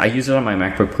 It is. I use it on my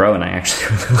MacBook Pro, and I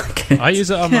actually really like it. I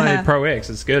use it on my Pro X.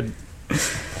 It's good. Yeah.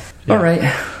 All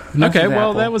right. Okay,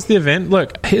 well, that was the event.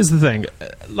 Look, here's the thing.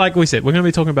 Like we said, we're going to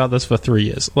be talking about this for 3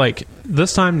 years.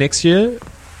 This time next year,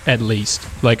 at least.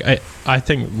 I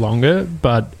think longer,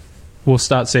 but we'll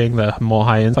start seeing the more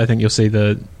high-end. I think you'll see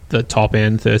the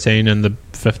top-end 13 and the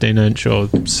 15-inch or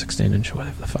 16-inch,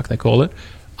 whatever the fuck they call it.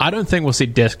 I don't think we'll see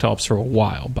desktops for a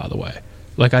while, by the way.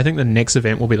 I think the next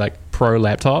event will be, pro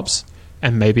laptops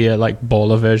and maybe a,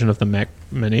 baller version of the Mac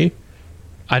Mini.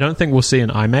 I don't think we'll see an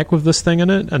iMac with this thing in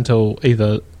it until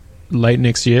either late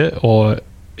next year or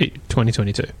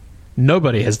 2022.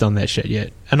 Nobody has done that shit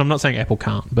yet. And I'm not saying Apple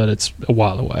can't, but it's a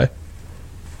while away.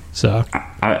 So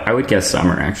I would guess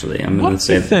summer, actually. I'm going to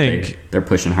say that they're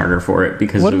pushing harder for it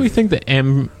because what do we think the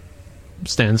M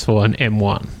stands for in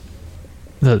M1?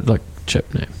 The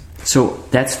chip name. So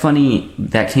that's funny.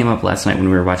 That came up last night when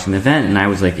we were watching the event, and I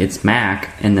was like, it's Mac.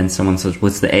 And then someone says,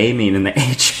 what's the A mean in the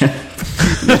A chip?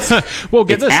 Well,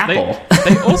 get this. Apple.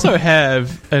 They also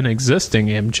have an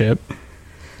existing M chip,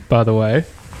 by the way.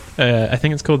 I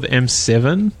think it's called the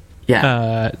M7.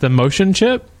 Yeah. The motion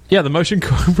chip. Yeah, the motion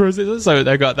processor. So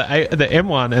they got the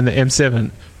M1 and the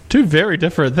M7. Two very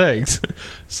different things.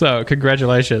 So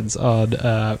congratulations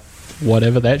on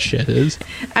whatever that shit is.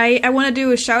 I want to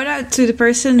do a shout out to the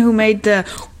person who made the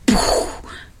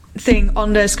thing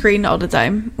on the screen all the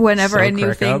time whenever a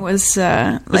new thing was is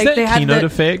that they had keynote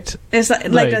effect. It's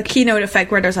like a keynote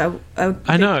effect where there's a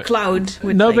I know. big cloud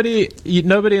with nobody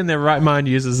in their right mind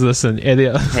uses this in any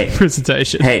other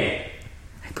presentation. Hey,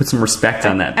 put some respect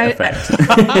on that effect.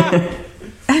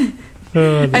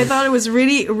 I thought it was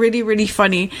really, really, really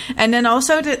funny. And then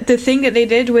also the thing that they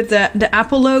did with the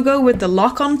Apple logo with the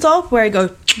lock on top, where I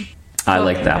go. I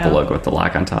like the Apple logo with the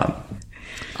lock on top.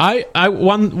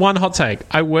 One hot take.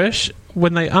 I wish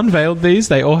when they unveiled these,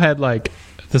 they all had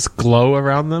this glow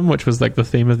around them, which was the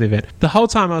theme of the event. The whole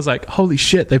time I was like, holy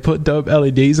shit, they put dope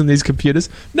LEDs in these computers.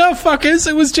 No, fuckers,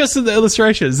 it was just in the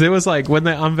illustrations. There was when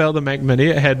they unveiled the Mac Mini,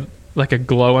 it had a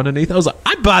glow underneath. I was like,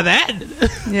 I'd buy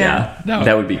that. Yeah. No.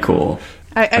 That would be cool.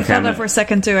 I thought that for a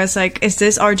second too. I was like, is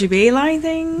this RGB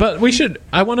lighting? But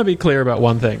I want to be clear about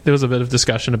one thing. There was a bit of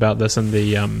discussion about this in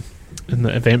the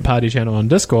event party channel on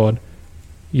Discord.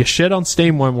 Your shit on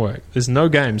Steam won't work. There's no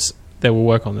games that will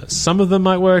work on this. Some of them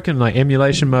might work in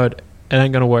emulation mode. It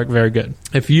ain't going to work very good.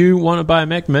 If you want to buy a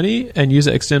Mac Mini and use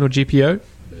an external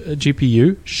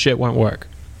GPU, shit won't work.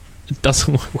 It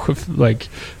doesn't work with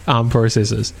ARM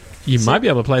processors. You might be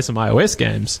able to play some iOS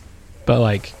games,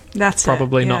 but that's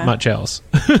probably not much else.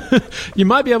 You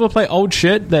might be able to play old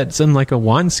shit that's in a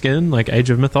wineskin, like Age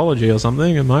of Mythology or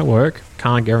something. It might work.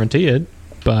 Can't guarantee it,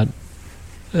 but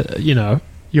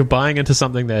you're buying into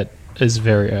something that is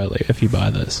very early if you buy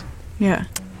this. Yeah.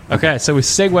 Okay, so we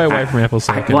segue away from Apple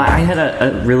Silicon. I had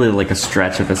a really like a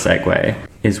stretch of a segue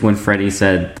is when Freddie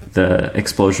said the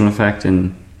explosion effect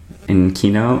in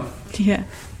Keynote. Yeah.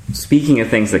 Speaking of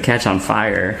things that catch on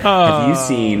fire, have you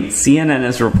seen CNN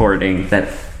is reporting that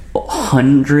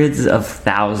hundreds of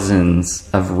thousands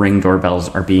of Ring doorbells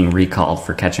are being recalled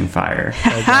for catching fire?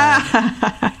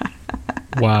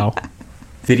 Wow.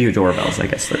 Video doorbells, I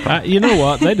guess they're called. You know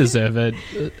what? They deserve it.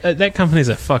 That company's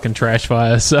a fucking trash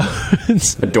fire, so...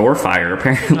 a door fire,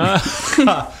 apparently.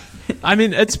 I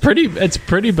mean, it's pretty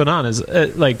bananas.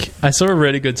 Like, I saw a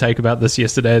really good take about this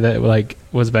yesterday that, like,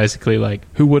 was basically like,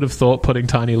 who would have thought putting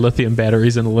tiny lithium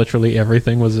batteries in literally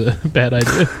everything was a bad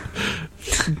idea?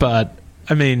 But,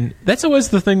 I mean, that's always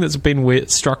the thing that's been weird,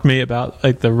 struck me about,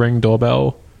 like, the Ring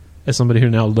doorbell. As somebody who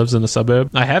now lives in a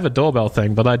suburb, I have a doorbell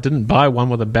thing, but I didn't buy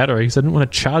one with a battery because I didn't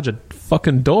want to charge a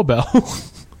fucking doorbell.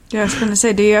 Yeah, I was going to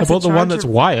say, do you have to charge the one that's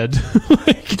wired?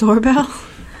 Doorbell?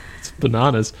 It's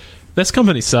bananas. This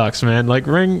company sucks, man. Like,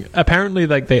 Ring, apparently,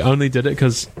 like, they only did it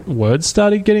because words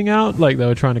started getting out. Like, they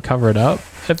were trying to cover it up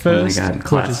at first. Oh my God,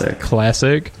 classic. Which is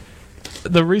classic.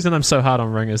 The reason I'm so hard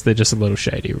on Ring is they're just a little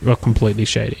shady, or completely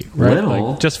shady, right?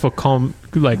 Little? Like, just for full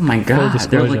God,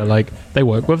 disclosure, like, they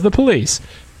work with the police.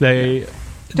 They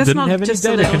didn't have any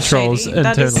data controls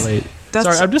internally.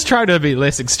 Sorry, I'm just trying to be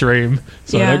less extreme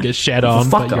so I don't get shat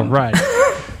on, but you're right.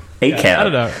 I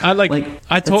don't know.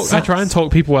 I try and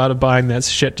talk people out of buying that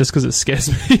shit just because it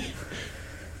scares me.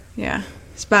 Yeah.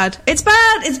 It's bad. It's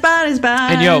bad. It's bad. It's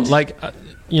bad.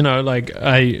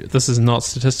 And this is not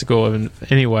statistical in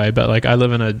any way, but like I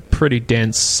live in a pretty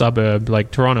dense suburb. Like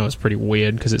Toronto is pretty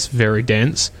weird because it's very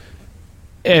dense.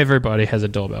 Everybody has a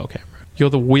doorbell camera. You're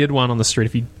the weird one on the street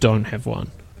if you don't have one.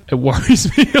 It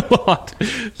worries me a lot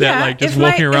that just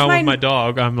walking around with my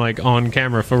dog, I'm like on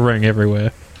camera for Ring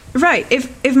everywhere. Right.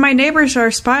 If my neighbors are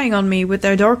spying on me with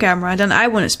their door camera, then I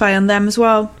want to spy on them as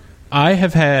well. I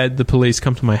have had the police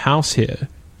come to my house here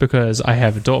because I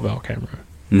have a doorbell camera.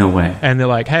 No way. And they're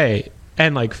like, hey,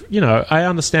 and like, I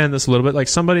understand this a little bit. Like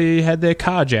somebody had their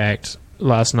car jacked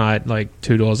last night, like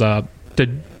 2 doors up.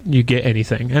 Did you get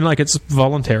anything? And like it's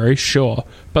voluntary, sure,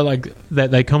 but like that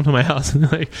they come to my house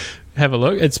and like have a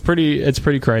look. It's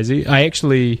pretty crazy. I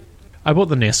bought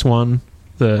the Nest one,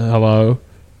 the Hello.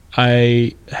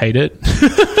 I hate it.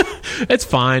 It's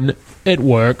fine. It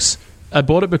works. I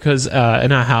bought it because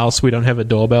in our house we don't have a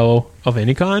doorbell of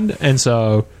any kind, and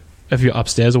so if you're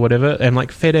upstairs or whatever, and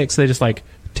like FedEx, they just like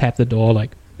tap the door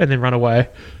like and then run away.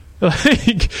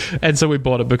 And so we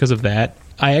bought it because of that.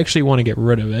 I actually want to get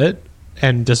rid of it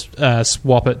and just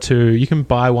swap it to, you can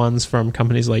buy ones from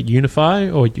companies like Unify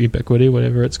or Ubiquiti,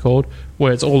 whatever it's called,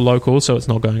 where it's all local, so it's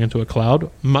not going into a cloud.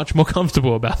 Much more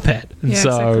comfortable about that. And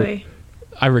exactly.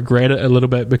 I regret it a little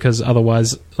bit because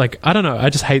otherwise, like, I don't know, I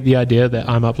just hate the idea that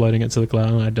I'm uploading it to the cloud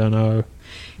and I don't know.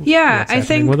 Yeah, I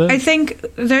think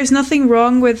there's nothing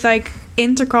wrong with like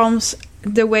intercoms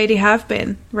the way they have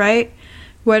been, right?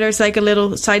 Where there's like a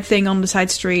little side thing on the side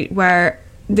street where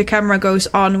the camera goes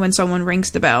on when someone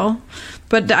rings the bell.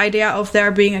 But the idea of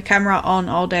there being a camera on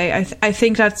all day, I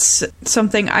think that's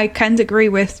something I can't agree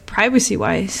with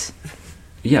privacy-wise.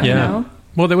 Yeah. You know?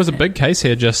 Well, there was a big case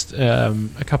here just a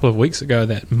couple of weeks ago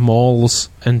that malls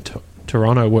in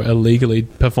Toronto were illegally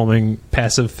performing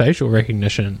passive facial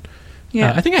recognition.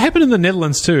 Yeah. I think it happened in the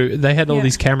Netherlands too. They had all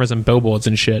these cameras and billboards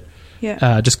and shit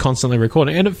just constantly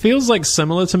recording. And it feels like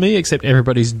similar to me, except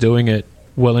everybody's doing it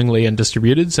willingly and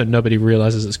distributed, so nobody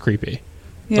realizes it's creepy.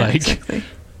 Yeah, exactly.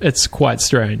 It's quite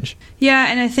strange.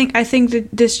 Yeah, and I think that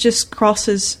this just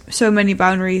crosses so many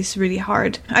boundaries really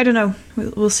hard. I don't know.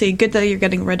 We'll see. Good that you're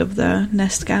getting rid of the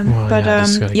Nest Cam. Well, but I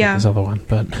just gotta get this other one.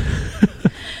 But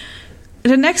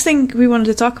the next thing we wanted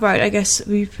to talk about, I guess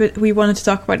we wanted to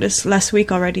talk about this last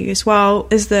week already as well,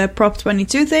 is the Prop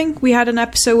 22 thing. We had an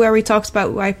episode where we talked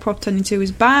about why Prop 22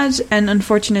 is bad, and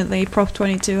unfortunately Prop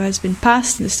 22 has been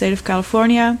passed in the state of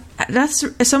California. That's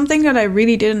something that I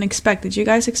really didn't expect. Did you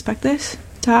guys expect this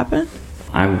to happen?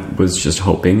 I was just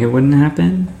hoping it wouldn't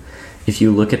happen. If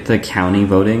you look at the county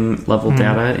voting level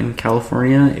data in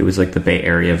California, it was like the Bay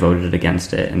Area voted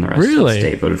against it and the rest of the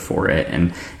state voted for it.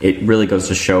 And it really goes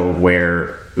to show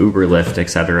where Uber, Lyft,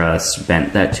 etc.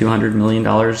 spent that $200 million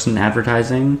in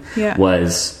advertising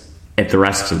was at the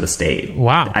rest of the state.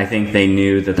 Wow. I think they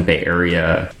knew that the Bay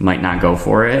Area might not go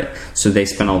for it, so they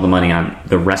spent all the money on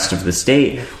the rest of the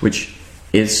state, which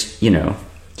is,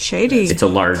 shady. It's a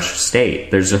large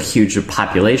state. There's a huge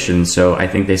population, so I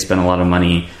think they spent a lot of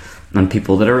money on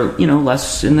people that are,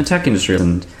 less in the tech industry.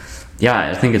 And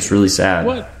yeah, I think it's really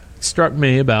sad. struck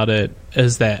me about it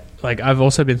is that, like, I've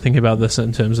also been thinking about this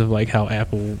in terms of like how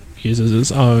Apple uses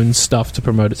its own stuff to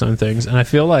promote its own things, and I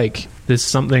feel like there's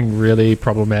something really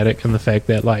problematic in the fact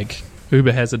that like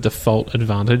Uber has a default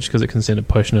advantage because it can send a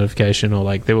push notification, or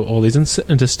like there were all these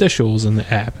interstitials in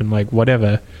the app and like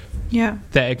whatever. Yeah.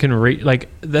 That it can like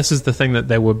this is the thing that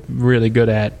they were really good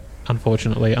at,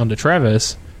 unfortunately, under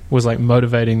Travis, was like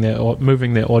moving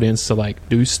their audience to like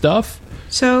do stuff.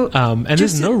 So, and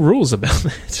there's no rules about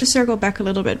that. To circle back a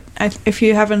little bit, if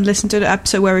you haven't listened to the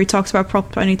episode where we talked about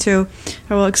Prop 22,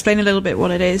 I will explain a little bit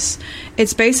what it is.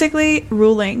 It's basically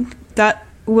ruling that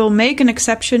will make an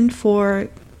exception for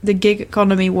the gig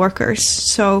economy workers.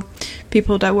 So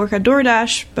people that work at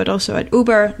DoorDash, but also at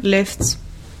Uber, Lyft,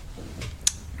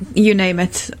 you name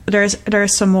it.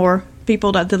 There's some more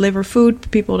people that deliver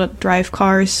food, people that drive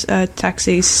cars,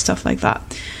 taxis, stuff like that.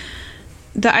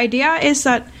 The idea is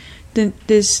that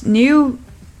this new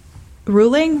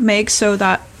ruling makes so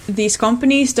that these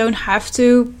companies don't have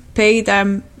to pay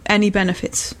them any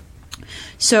benefits.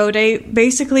 So they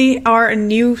basically are a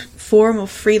new form of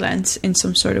freelance in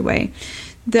some sort of way.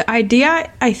 The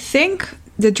idea, I think,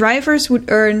 the drivers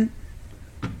would earn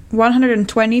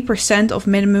 120% of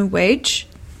minimum wage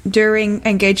during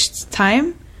engaged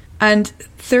time and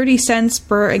 30 cents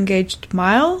per engaged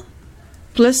mile,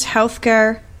 plus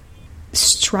healthcare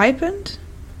stipend.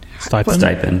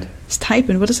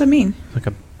 Stipend. What does that mean? Like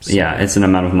it's an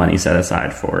amount of money set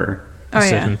aside for a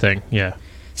certain thing. Yeah.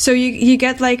 So you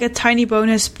get like a tiny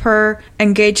bonus per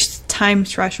engaged time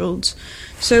threshold.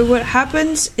 So what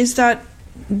happens is that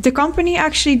the company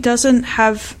actually doesn't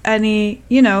have any,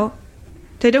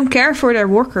 they don't care for their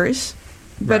workers.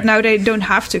 But now they don't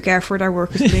have to care for their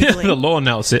workers legally. The law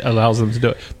now allows them to do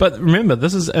it. But remember,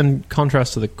 this is in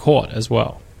contrast to the court as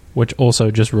well, which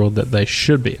also just ruled that they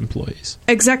should be employees.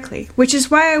 Exactly, which is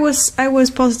why I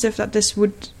was positive that this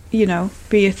would, be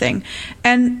a thing.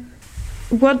 And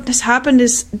what has happened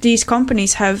is these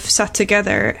companies have sat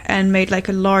together and made like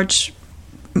a large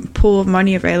pool of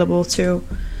money available to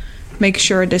make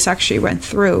sure this actually went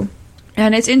through.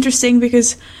 And it's interesting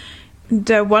because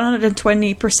the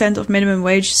 120% of minimum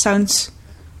wage sounds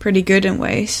pretty good in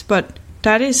ways, but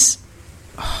that is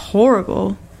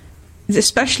horrible,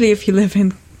 especially if you live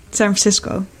in San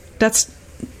Francisco. That's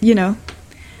not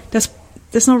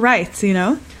right,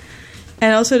 And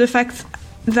also the fact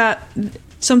that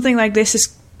something like this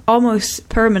is almost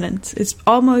permanent. It's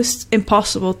almost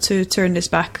impossible to turn this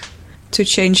back, to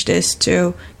change this,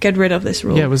 to get rid of this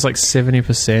rule. Yeah, it was like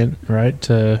 70%, right,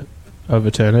 to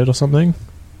overturn it or something?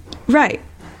 Right.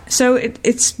 So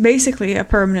it's basically a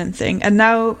permanent thing. And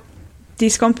now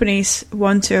these companies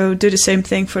want to do the same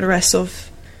thing for the rest of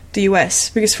the US.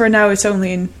 Because for now it's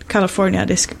only in California.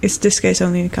 This case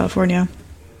only in California.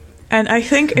 And I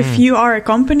think if you are a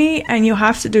company and you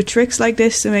have to do tricks like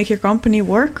this to make your company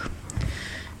work,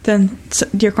 then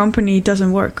your company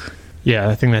doesn't work. Yeah,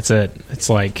 I think that's it. It's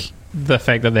like the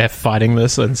fact that they're fighting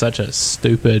this in such a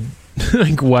stupid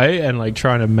way and like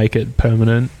trying to make it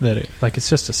permanent that it's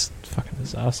just a fucking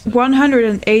disaster.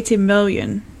 180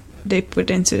 million they put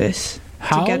into this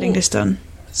to getting this done.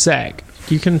 Zach,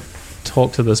 you can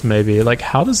talk to this maybe. Like,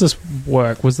 how does this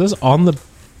work? Was this on the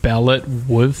ballot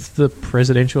with the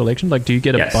presidential election? Like, do you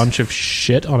get a bunch of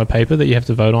shit on a paper that you have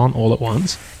to vote on all at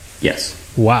once? Yes.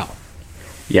 Wow.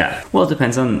 Yeah. Well, it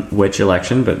depends on which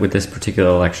election, but with this particular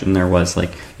election, there was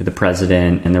like the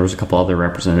president and there was a couple other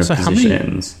representative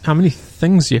positions. How many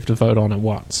things do you have to vote on at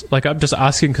once? Like, I'm just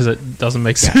asking because it doesn't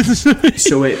make sense.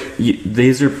 So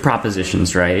these are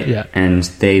propositions, right? Yeah. And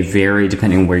they vary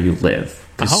depending on where you live.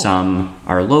 Because some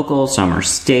are local, some are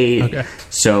state. Okay.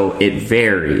 So it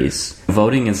varies.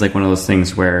 Voting is like one of those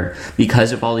things where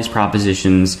because of all these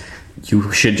propositions,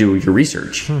 you should do your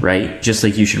research, right? Just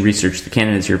like you should research the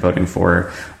candidates you're voting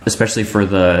for, especially for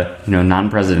the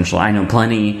non-presidential. I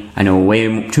know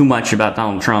way too much about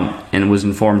Donald Trump and was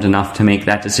informed enough to make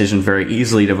that decision very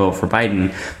easily to vote for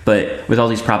Biden. But with all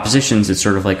these propositions, it's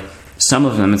sort of like some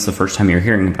of them, it's the first time you're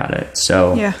hearing about it.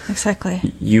 So yeah, exactly.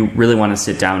 You really want to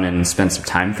sit down and spend some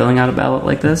time filling out a ballot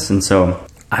like this. And so,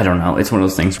 I don't know, it's one of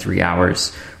those things, 3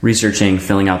 hours researching,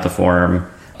 filling out the form.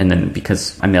 And then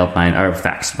because I mailed mine, or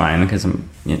faxed mine because I'm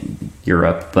in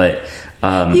Europe, but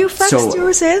you faxed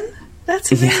yours in?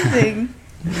 That's amazing.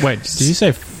 Yeah. Wait, did you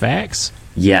say fax?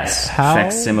 Yes,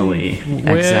 facsimile.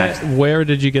 Exactly. Where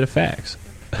did you get a fax?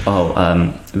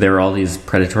 There are all these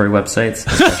predatory websites,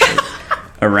 especially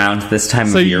around this time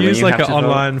of year. So you use like an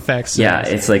online fax service?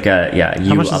 Yeah, it's like you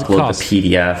upload the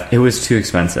PDF. It was too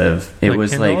expensive. It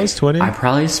was like $20? I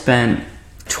probably spent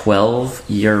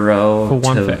 €12 for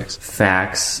one to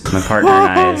fax my partner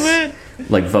and I's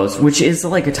like votes, which is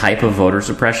like a type of voter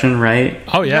suppression, right?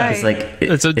 Oh yeah, right. It's like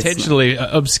it's intentionally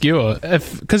obscure.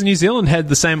 Because New Zealand had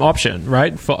the same option,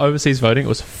 right? For overseas voting, it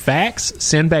was fax,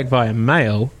 send back via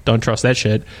mail. Don't trust that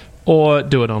shit, or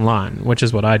do it online, which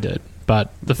is what I did.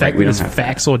 But the fact that it's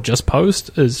fax or just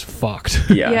post is fucked.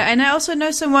 Yeah. Yeah, and I also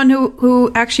know someone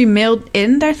who actually mailed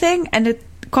in their thing, and it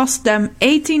cost them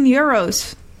 18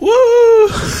 euros. Woo!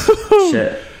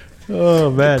 Shit. Oh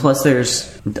man. Plus,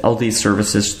 there's all these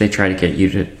services they try to get you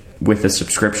to with a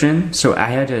subscription. So I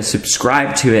had to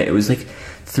subscribe to it. It was like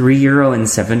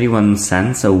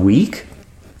 €3.71 a week.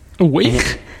 A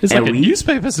week? It's like a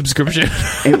newspaper subscription.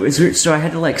 It was weird. So I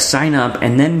had to like sign up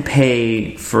and then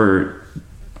pay for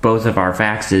both of our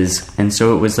faxes, and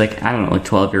so it was like, I don't know, like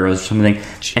 €12 or something.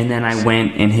 Jeez. And then I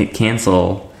went and hit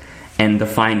cancel, and the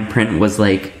fine print was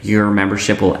like, your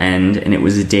membership will end, and it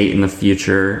was a date in the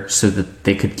future so that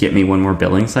they could get me one more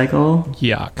billing cycle.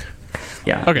 Yuck.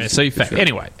 Yeah. Okay, so you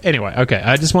anyway, okay.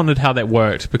 I just wondered how that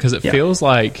worked, because it feels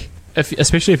like,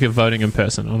 especially if you're voting in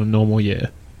person on a normal year,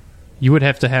 you would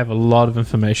have to have a lot of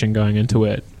information going into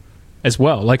it as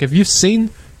well. Like, if you've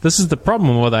seen... This is the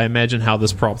problem with, I imagine, how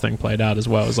this prop thing played out as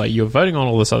well. Is like, you're voting on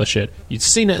all this other shit. You'd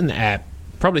seen it in the app.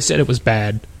 Probably said it was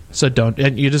bad. So don't...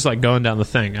 And you're just, like, going down the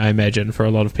thing, I imagine, for a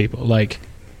lot of people. Like,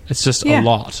 it's just a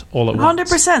lot all at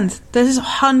once. 100%. This is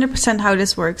 100% how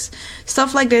this works.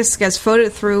 Stuff like this gets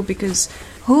voted through because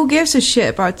who gives a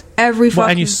shit about every fucking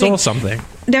and you thing? saw something.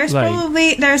 There's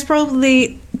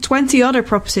probably 20 other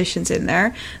propositions in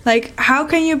there. Like, how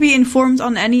can you be informed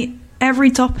on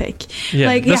every topic? Yeah,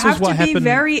 like, you have to be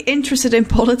very interested in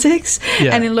politics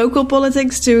and in local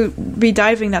politics to be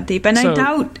diving that deep. And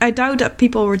I doubt that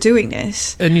people were doing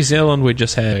this. In New Zealand, we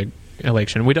just had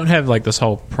election. We don't have like this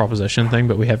whole proposition thing,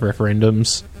 but we have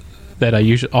referendums that are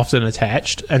usually often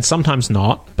attached, and sometimes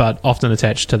not, but often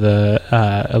attached to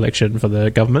the election for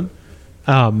the government.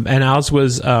 And ours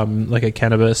was like a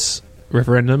cannabis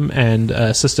referendum and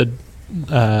assisted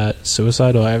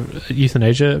suicide or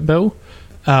euthanasia bill.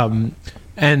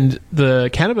 And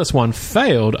the cannabis one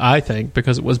failed, I think,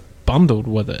 because it was bundled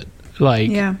with it.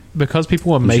 Like, because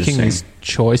people were making these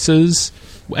choices,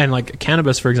 and like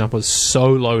cannabis, for example, is so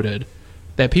loaded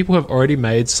that people have already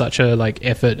made such a like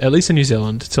effort, at least in New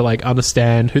Zealand, to like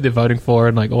understand who they're voting for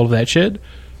and like all of that shit,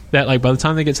 that like by the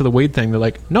time they get to the weed thing, they're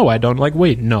like, no, I don't like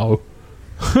weed. No.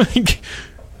 Like,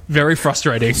 very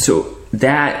frustrating. So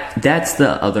that's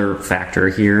the other factor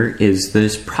here, is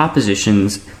those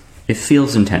propositions, it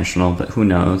feels intentional, but who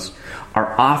knows,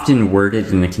 are often worded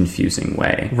in a confusing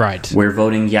way. Right. Where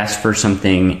voting yes for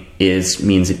something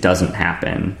means it doesn't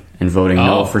happen, and voting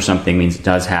no for something means it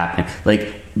does happen.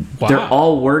 Like, they're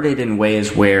all worded in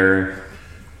ways where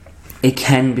it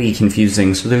can be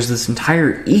confusing. So there's this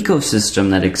entire ecosystem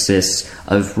that exists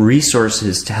of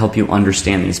resources to help you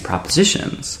understand these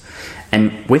propositions.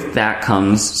 And with that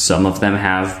comes, some of them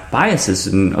have biases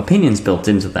and opinions built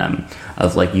into them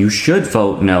of like, you should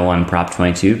vote no on Prop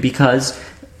 22 because,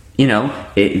 you know,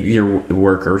 your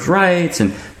workers' rights,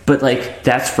 but like,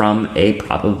 that's from a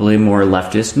probably more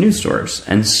leftist news source.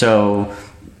 And so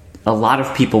a lot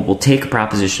of people will take a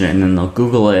proposition and then they'll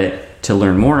Google it to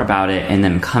learn more about it, and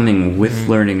then coming with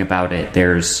learning about it,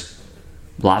 there's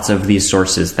lots of these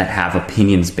sources that have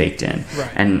opinions baked in.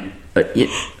 Right. And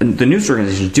the news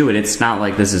organizations do it. It's not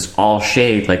like this is all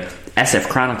shade. Like, SF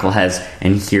Chronicle has,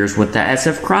 and here's what the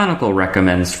SF Chronicle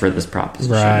recommends for this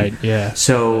proposition. Right, yeah.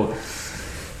 So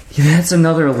that's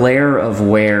another layer of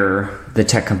where the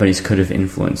tech companies could have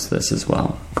influenced this as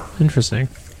well. Interesting.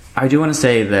 I do want to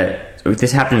say that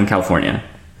this happened in California.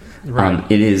 Right.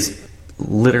 It is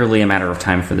literally a matter of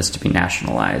time for this to be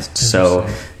nationalized. So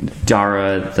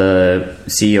Dara, the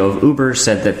CEO of Uber,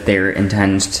 said that they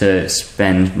intend to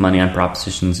spend money on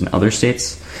propositions in other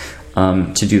states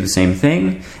to do the same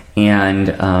thing. And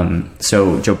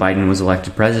so Joe Biden was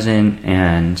elected president,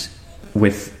 and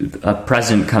with a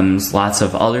president comes lots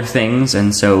of other things.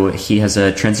 And so he has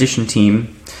a transition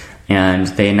team, and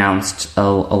they announced a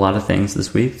lot of things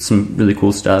this week. Some really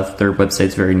cool stuff. Their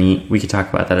website's very neat. We could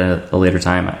talk about that at a later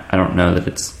time. I don't know that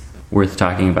it's worth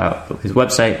talking about his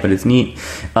website, but it's neat.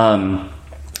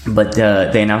 But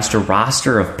they announced a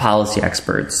roster of policy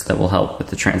experts that will help with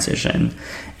the transition.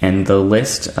 And the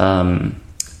list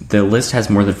has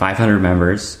more than 500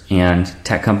 members, and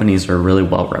tech companies are really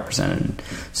well represented.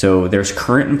 So there's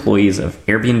current employees of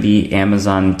Airbnb,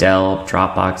 Amazon, Dell,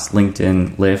 Dropbox,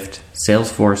 LinkedIn, Lyft,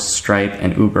 Salesforce, Stripe,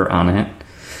 and Uber on it.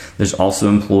 There's also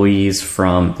employees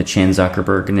from the Chan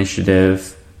Zuckerberg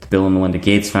Initiative, the Bill and Melinda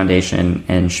Gates Foundation,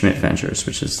 and Schmidt Ventures,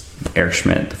 which is Eric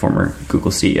Schmidt, the former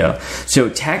Google CEO. So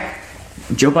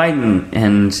Joe Biden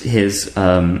and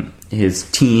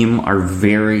his team are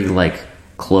very like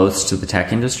close to the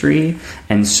tech industry,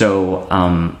 and so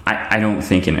I don't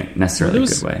think in a necessarily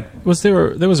good way.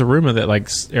 There was a rumor that like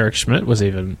Eric Schmidt was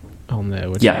even on there?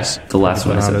 The last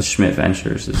one is Schmidt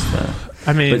Ventures is the.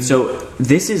 But so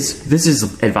this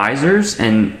is advisors,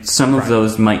 and some of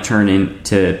those might turn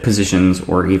into positions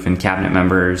or even cabinet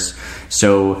members.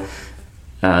 So.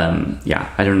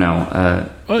 I don't know.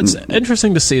 Well, it's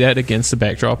interesting to see that against the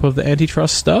backdrop of the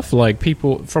antitrust stuff. Like,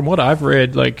 people, from what I've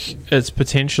read, like, it's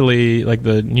potentially like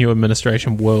the new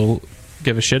administration will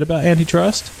give a shit about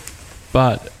antitrust,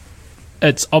 but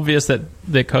it's obvious that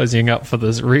they're cozying up for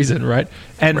this reason, right?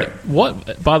 And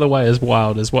what, by the way, is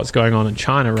wild is what's going on in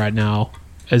China right now.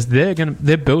 Is they're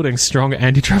building stronger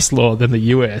antitrust law than the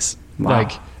US. Wow.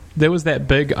 Like, there was that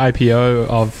big IPO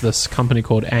of this company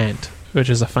called Ant, which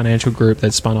is a financial group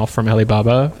that spun off from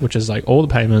Alibaba, which is like all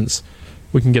the payments.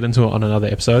 We can get into it on another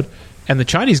episode. And the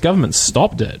Chinese government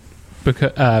stopped it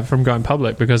from going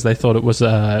public because they thought it was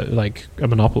like a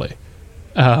monopoly.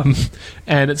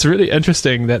 And it's really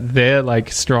interesting that they're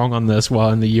like strong on this,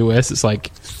 while in the US it's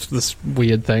like this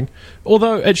weird thing.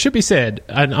 Although it should be said,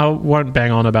 and I won't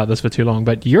bang on about this for too long,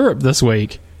 but Europe this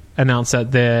week announced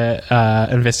that they're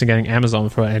investigating Amazon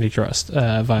for antitrust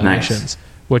violations,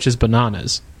 which is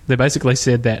bananas. They basically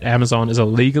said that Amazon is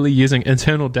illegally using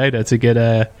internal data to get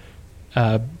a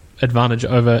advantage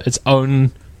over its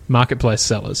own marketplace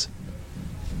sellers.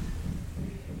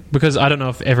 Because I don't know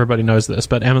if everybody knows this,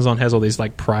 but Amazon has all these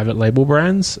like private label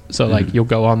brands. So like you'll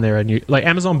go on there and you like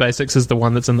Amazon Basics is the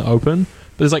one that's in the open,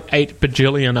 but there's like 8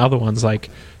 bajillion other ones like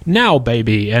Now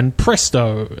Baby and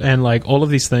Presto and like all of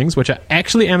these things which are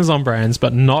actually Amazon brands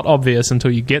but not obvious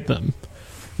until you get them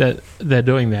that they're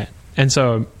doing that. And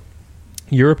so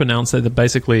Europe announced that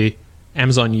basically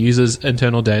Amazon uses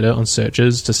internal data on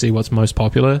searches to see what's most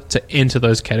popular to enter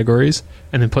those categories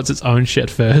and then puts its own shit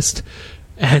first.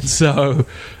 And so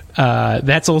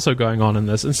that's also going on in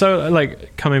this. And so,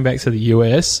 like, coming back to the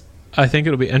US, I think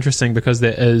it'll be interesting because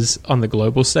there is, on the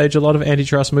global stage, a lot of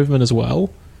antitrust movement as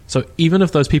well. So even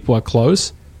if those people are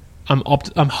close, I'm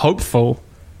hopeful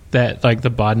that, like,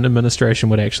 the Biden administration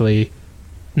would actually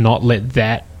not let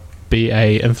that be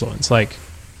a influence. Like,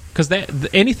 because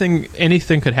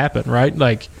anything could happen, right?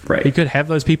 Like, he could have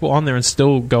those people on there and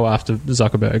still go after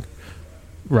Zuckerberg,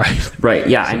 right?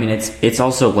 Yeah. I mean, it's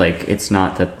also like it's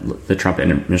not that the Trump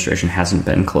administration hasn't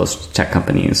been close to tech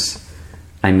companies.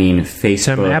 I mean,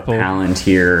 Facebook,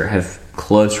 Palantir have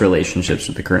close relationships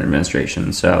with the current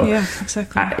administration. So yeah,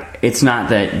 exactly. It's not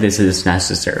that this is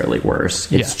necessarily worse.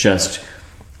 It's just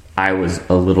I was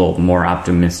a little more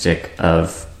optimistic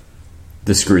of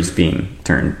the screws being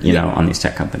turned, you know, on these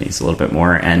tech companies a little bit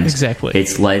more. And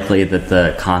it's likely that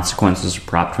the consequences of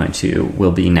Prop 22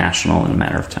 will be national in a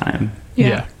matter of time.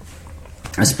 Yeah.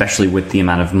 Especially with the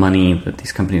amount of money that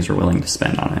these companies are willing to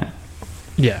spend on it.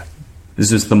 Yeah.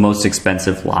 This is the most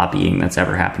expensive lobbying that's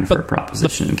ever happened for a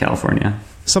proposition in California.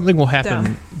 Something will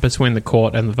happen between the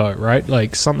court and the vote, right?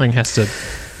 Like, something has to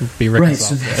be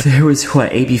reconciled. Right, so there was,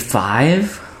 AB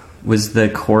 5 was the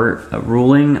court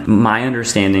ruling. My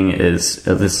understanding is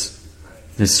this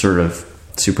sort of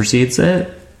supersedes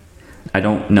it. I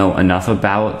don't know enough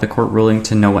about the court ruling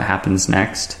to know what happens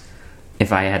next.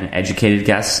 If I had an educated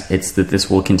guess, it's that this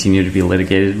will continue to be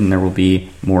litigated and there will be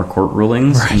more court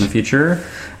rulings in the future.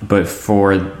 But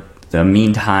for the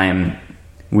meantime,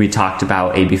 we talked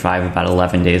about AB 5 about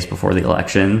 11 days before the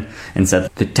election and said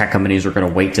that the tech companies are going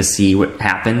to wait to see what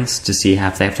happens, to see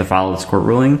if they have to follow this court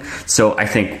ruling. So I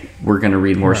think we're going to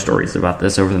read more stories about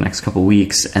this over the next couple of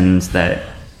weeks, and that,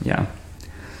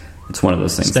 it's one of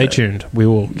those things. Stay tuned. We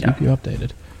will keep you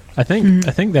updated. I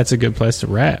think that's a good place to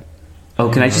wrap. Oh,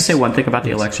 can I just say one thing about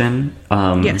the election?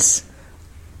 Yes.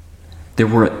 There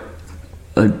were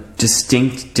a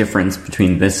distinct difference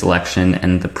between this election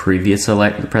and the previous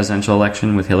presidential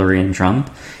election with Hillary and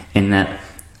Trump, in that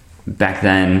back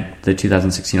then, the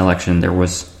 2016 election, there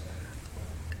was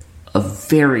a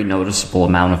very noticeable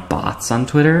amount of bots on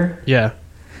Twitter. Yeah.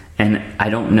 And I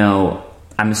don't know,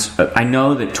 I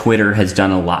know that Twitter has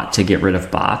done a lot to get rid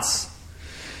of bots.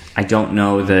 I don't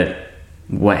know that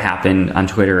what happened on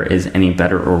Twitter is any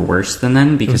better or worse than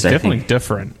then, because I think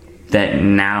different. That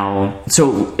now,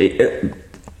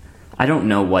 I don't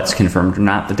know what's confirmed or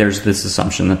not, but there's this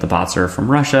assumption that the bots are from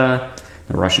Russia.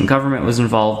 The Russian government was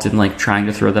involved in like trying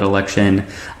to throw that election.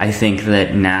 I think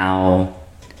that now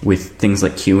with things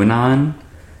like QAnon,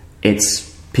 it's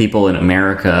people in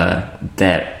America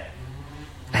that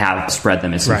have spread the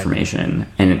misinformation,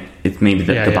 and it's maybe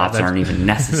that the bots aren't even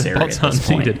necessary at this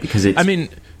point, because it's. I mean,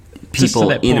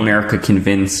 people in America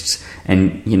convinced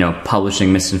and,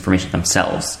 publishing misinformation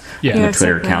themselves on the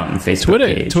Twitter account and Facebook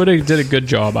page. Twitter did a good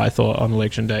job, I thought, on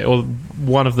Election Day, or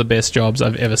one of the best jobs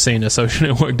I've ever seen a social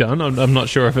network done. I'm not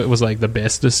sure if it was like the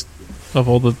bestest of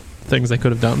all the things they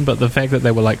could have done, but the fact that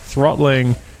they were like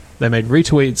throttling, they made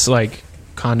retweets like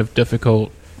kind of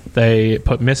difficult, they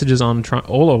put messages on Trump,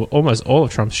 almost all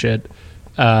of Trump's shit,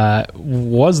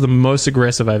 was the most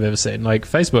aggressive I've ever seen. Like,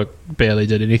 Facebook barely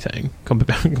did anything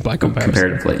by comparison.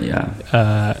 Comparatively,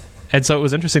 yeah. And so it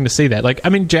was interesting to see that. Like,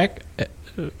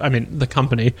 the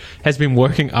company has been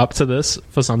working up to this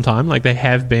for some time. Like, they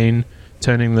have been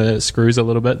turning the screws a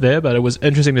little bit there, but it was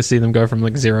interesting to see them go from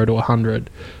like 0 to 100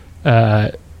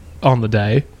 on the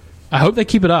day. I hope they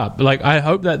keep it up. Like, I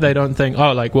hope that they don't think,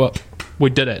 oh, like, well, we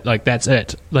did it. Like, that's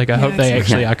it. Like, I hope they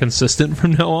actually are consistent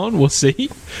from now on. We'll see.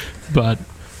 But,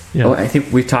 yeah. Oh, I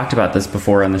think we've talked about this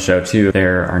before on the show, too.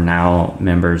 There are now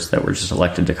members that were just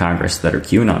elected to Congress that are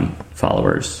QAnon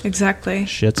followers. Exactly.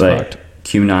 Shit's but fucked.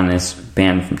 QAnon is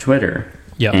banned from Twitter.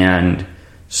 Yep. And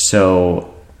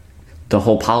so the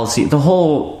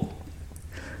whole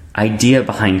idea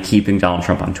behind keeping Donald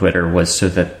Trump on Twitter was so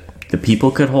that the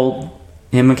people could hold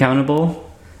him accountable.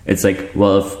 It's like,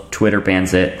 well, if Twitter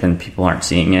bans it, then people aren't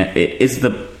seeing it.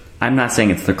 I'm not saying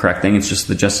it's the correct thing. It's just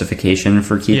the justification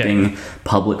for keeping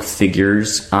public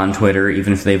figures on Twitter,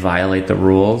 even if they violate the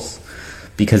rules.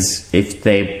 Because if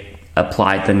they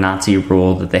applied the Nazi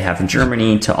rule that they have in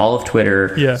Germany to all of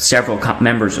Twitter, several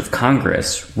members of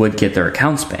Congress would get their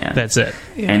accounts banned. That's it.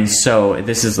 Yeah. And so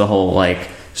this is the whole, like,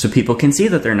 so people can see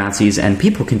that they're Nazis and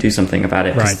people can do something about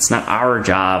it. Because it's not our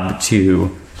job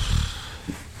to,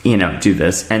 do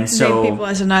this. And so name people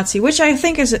as a Nazi, which I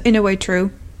think is in a way true.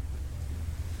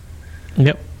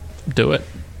 Yep. Do it.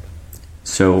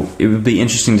 So it would be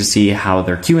interesting to see how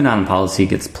their QAnon policy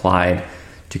gets applied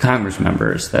to Congress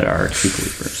members that are true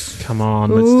believers. Come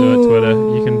on, let's do it, Twitter.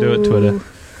 You can do it, Twitter.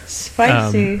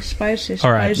 Spicy.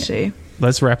 All right,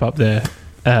 let's wrap up there.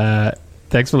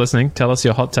 Thanks for listening. Tell us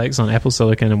your hot takes on Apple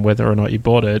Silicon and whether or not you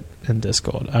bought it in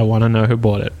Discord. I want to know who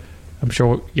bought it. I'm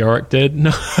sure Yorick did.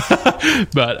 No.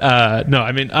 But no,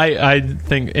 I mean, I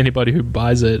think anybody who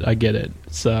buys it, I get it.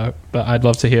 So, but I'd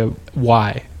love to hear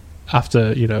why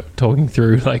after, talking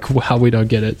through like how we don't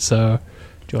get it. So,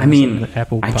 I mean,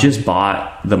 I just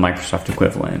bought the Microsoft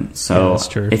equivalent, so that's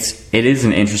true. It is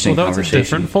an interesting conversation. It's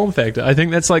a different form factor. I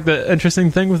think that's like the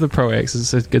interesting thing with the Pro X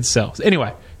is it good sells.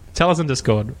 Anyway, tell us in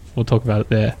Discord. We'll talk about it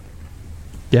there.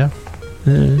 Yeah.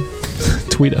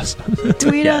 Tweet us.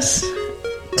 Tweet us.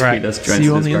 All right. See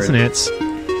you on the internets.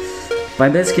 Bye,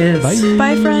 biscuits.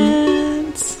 Bye, friends.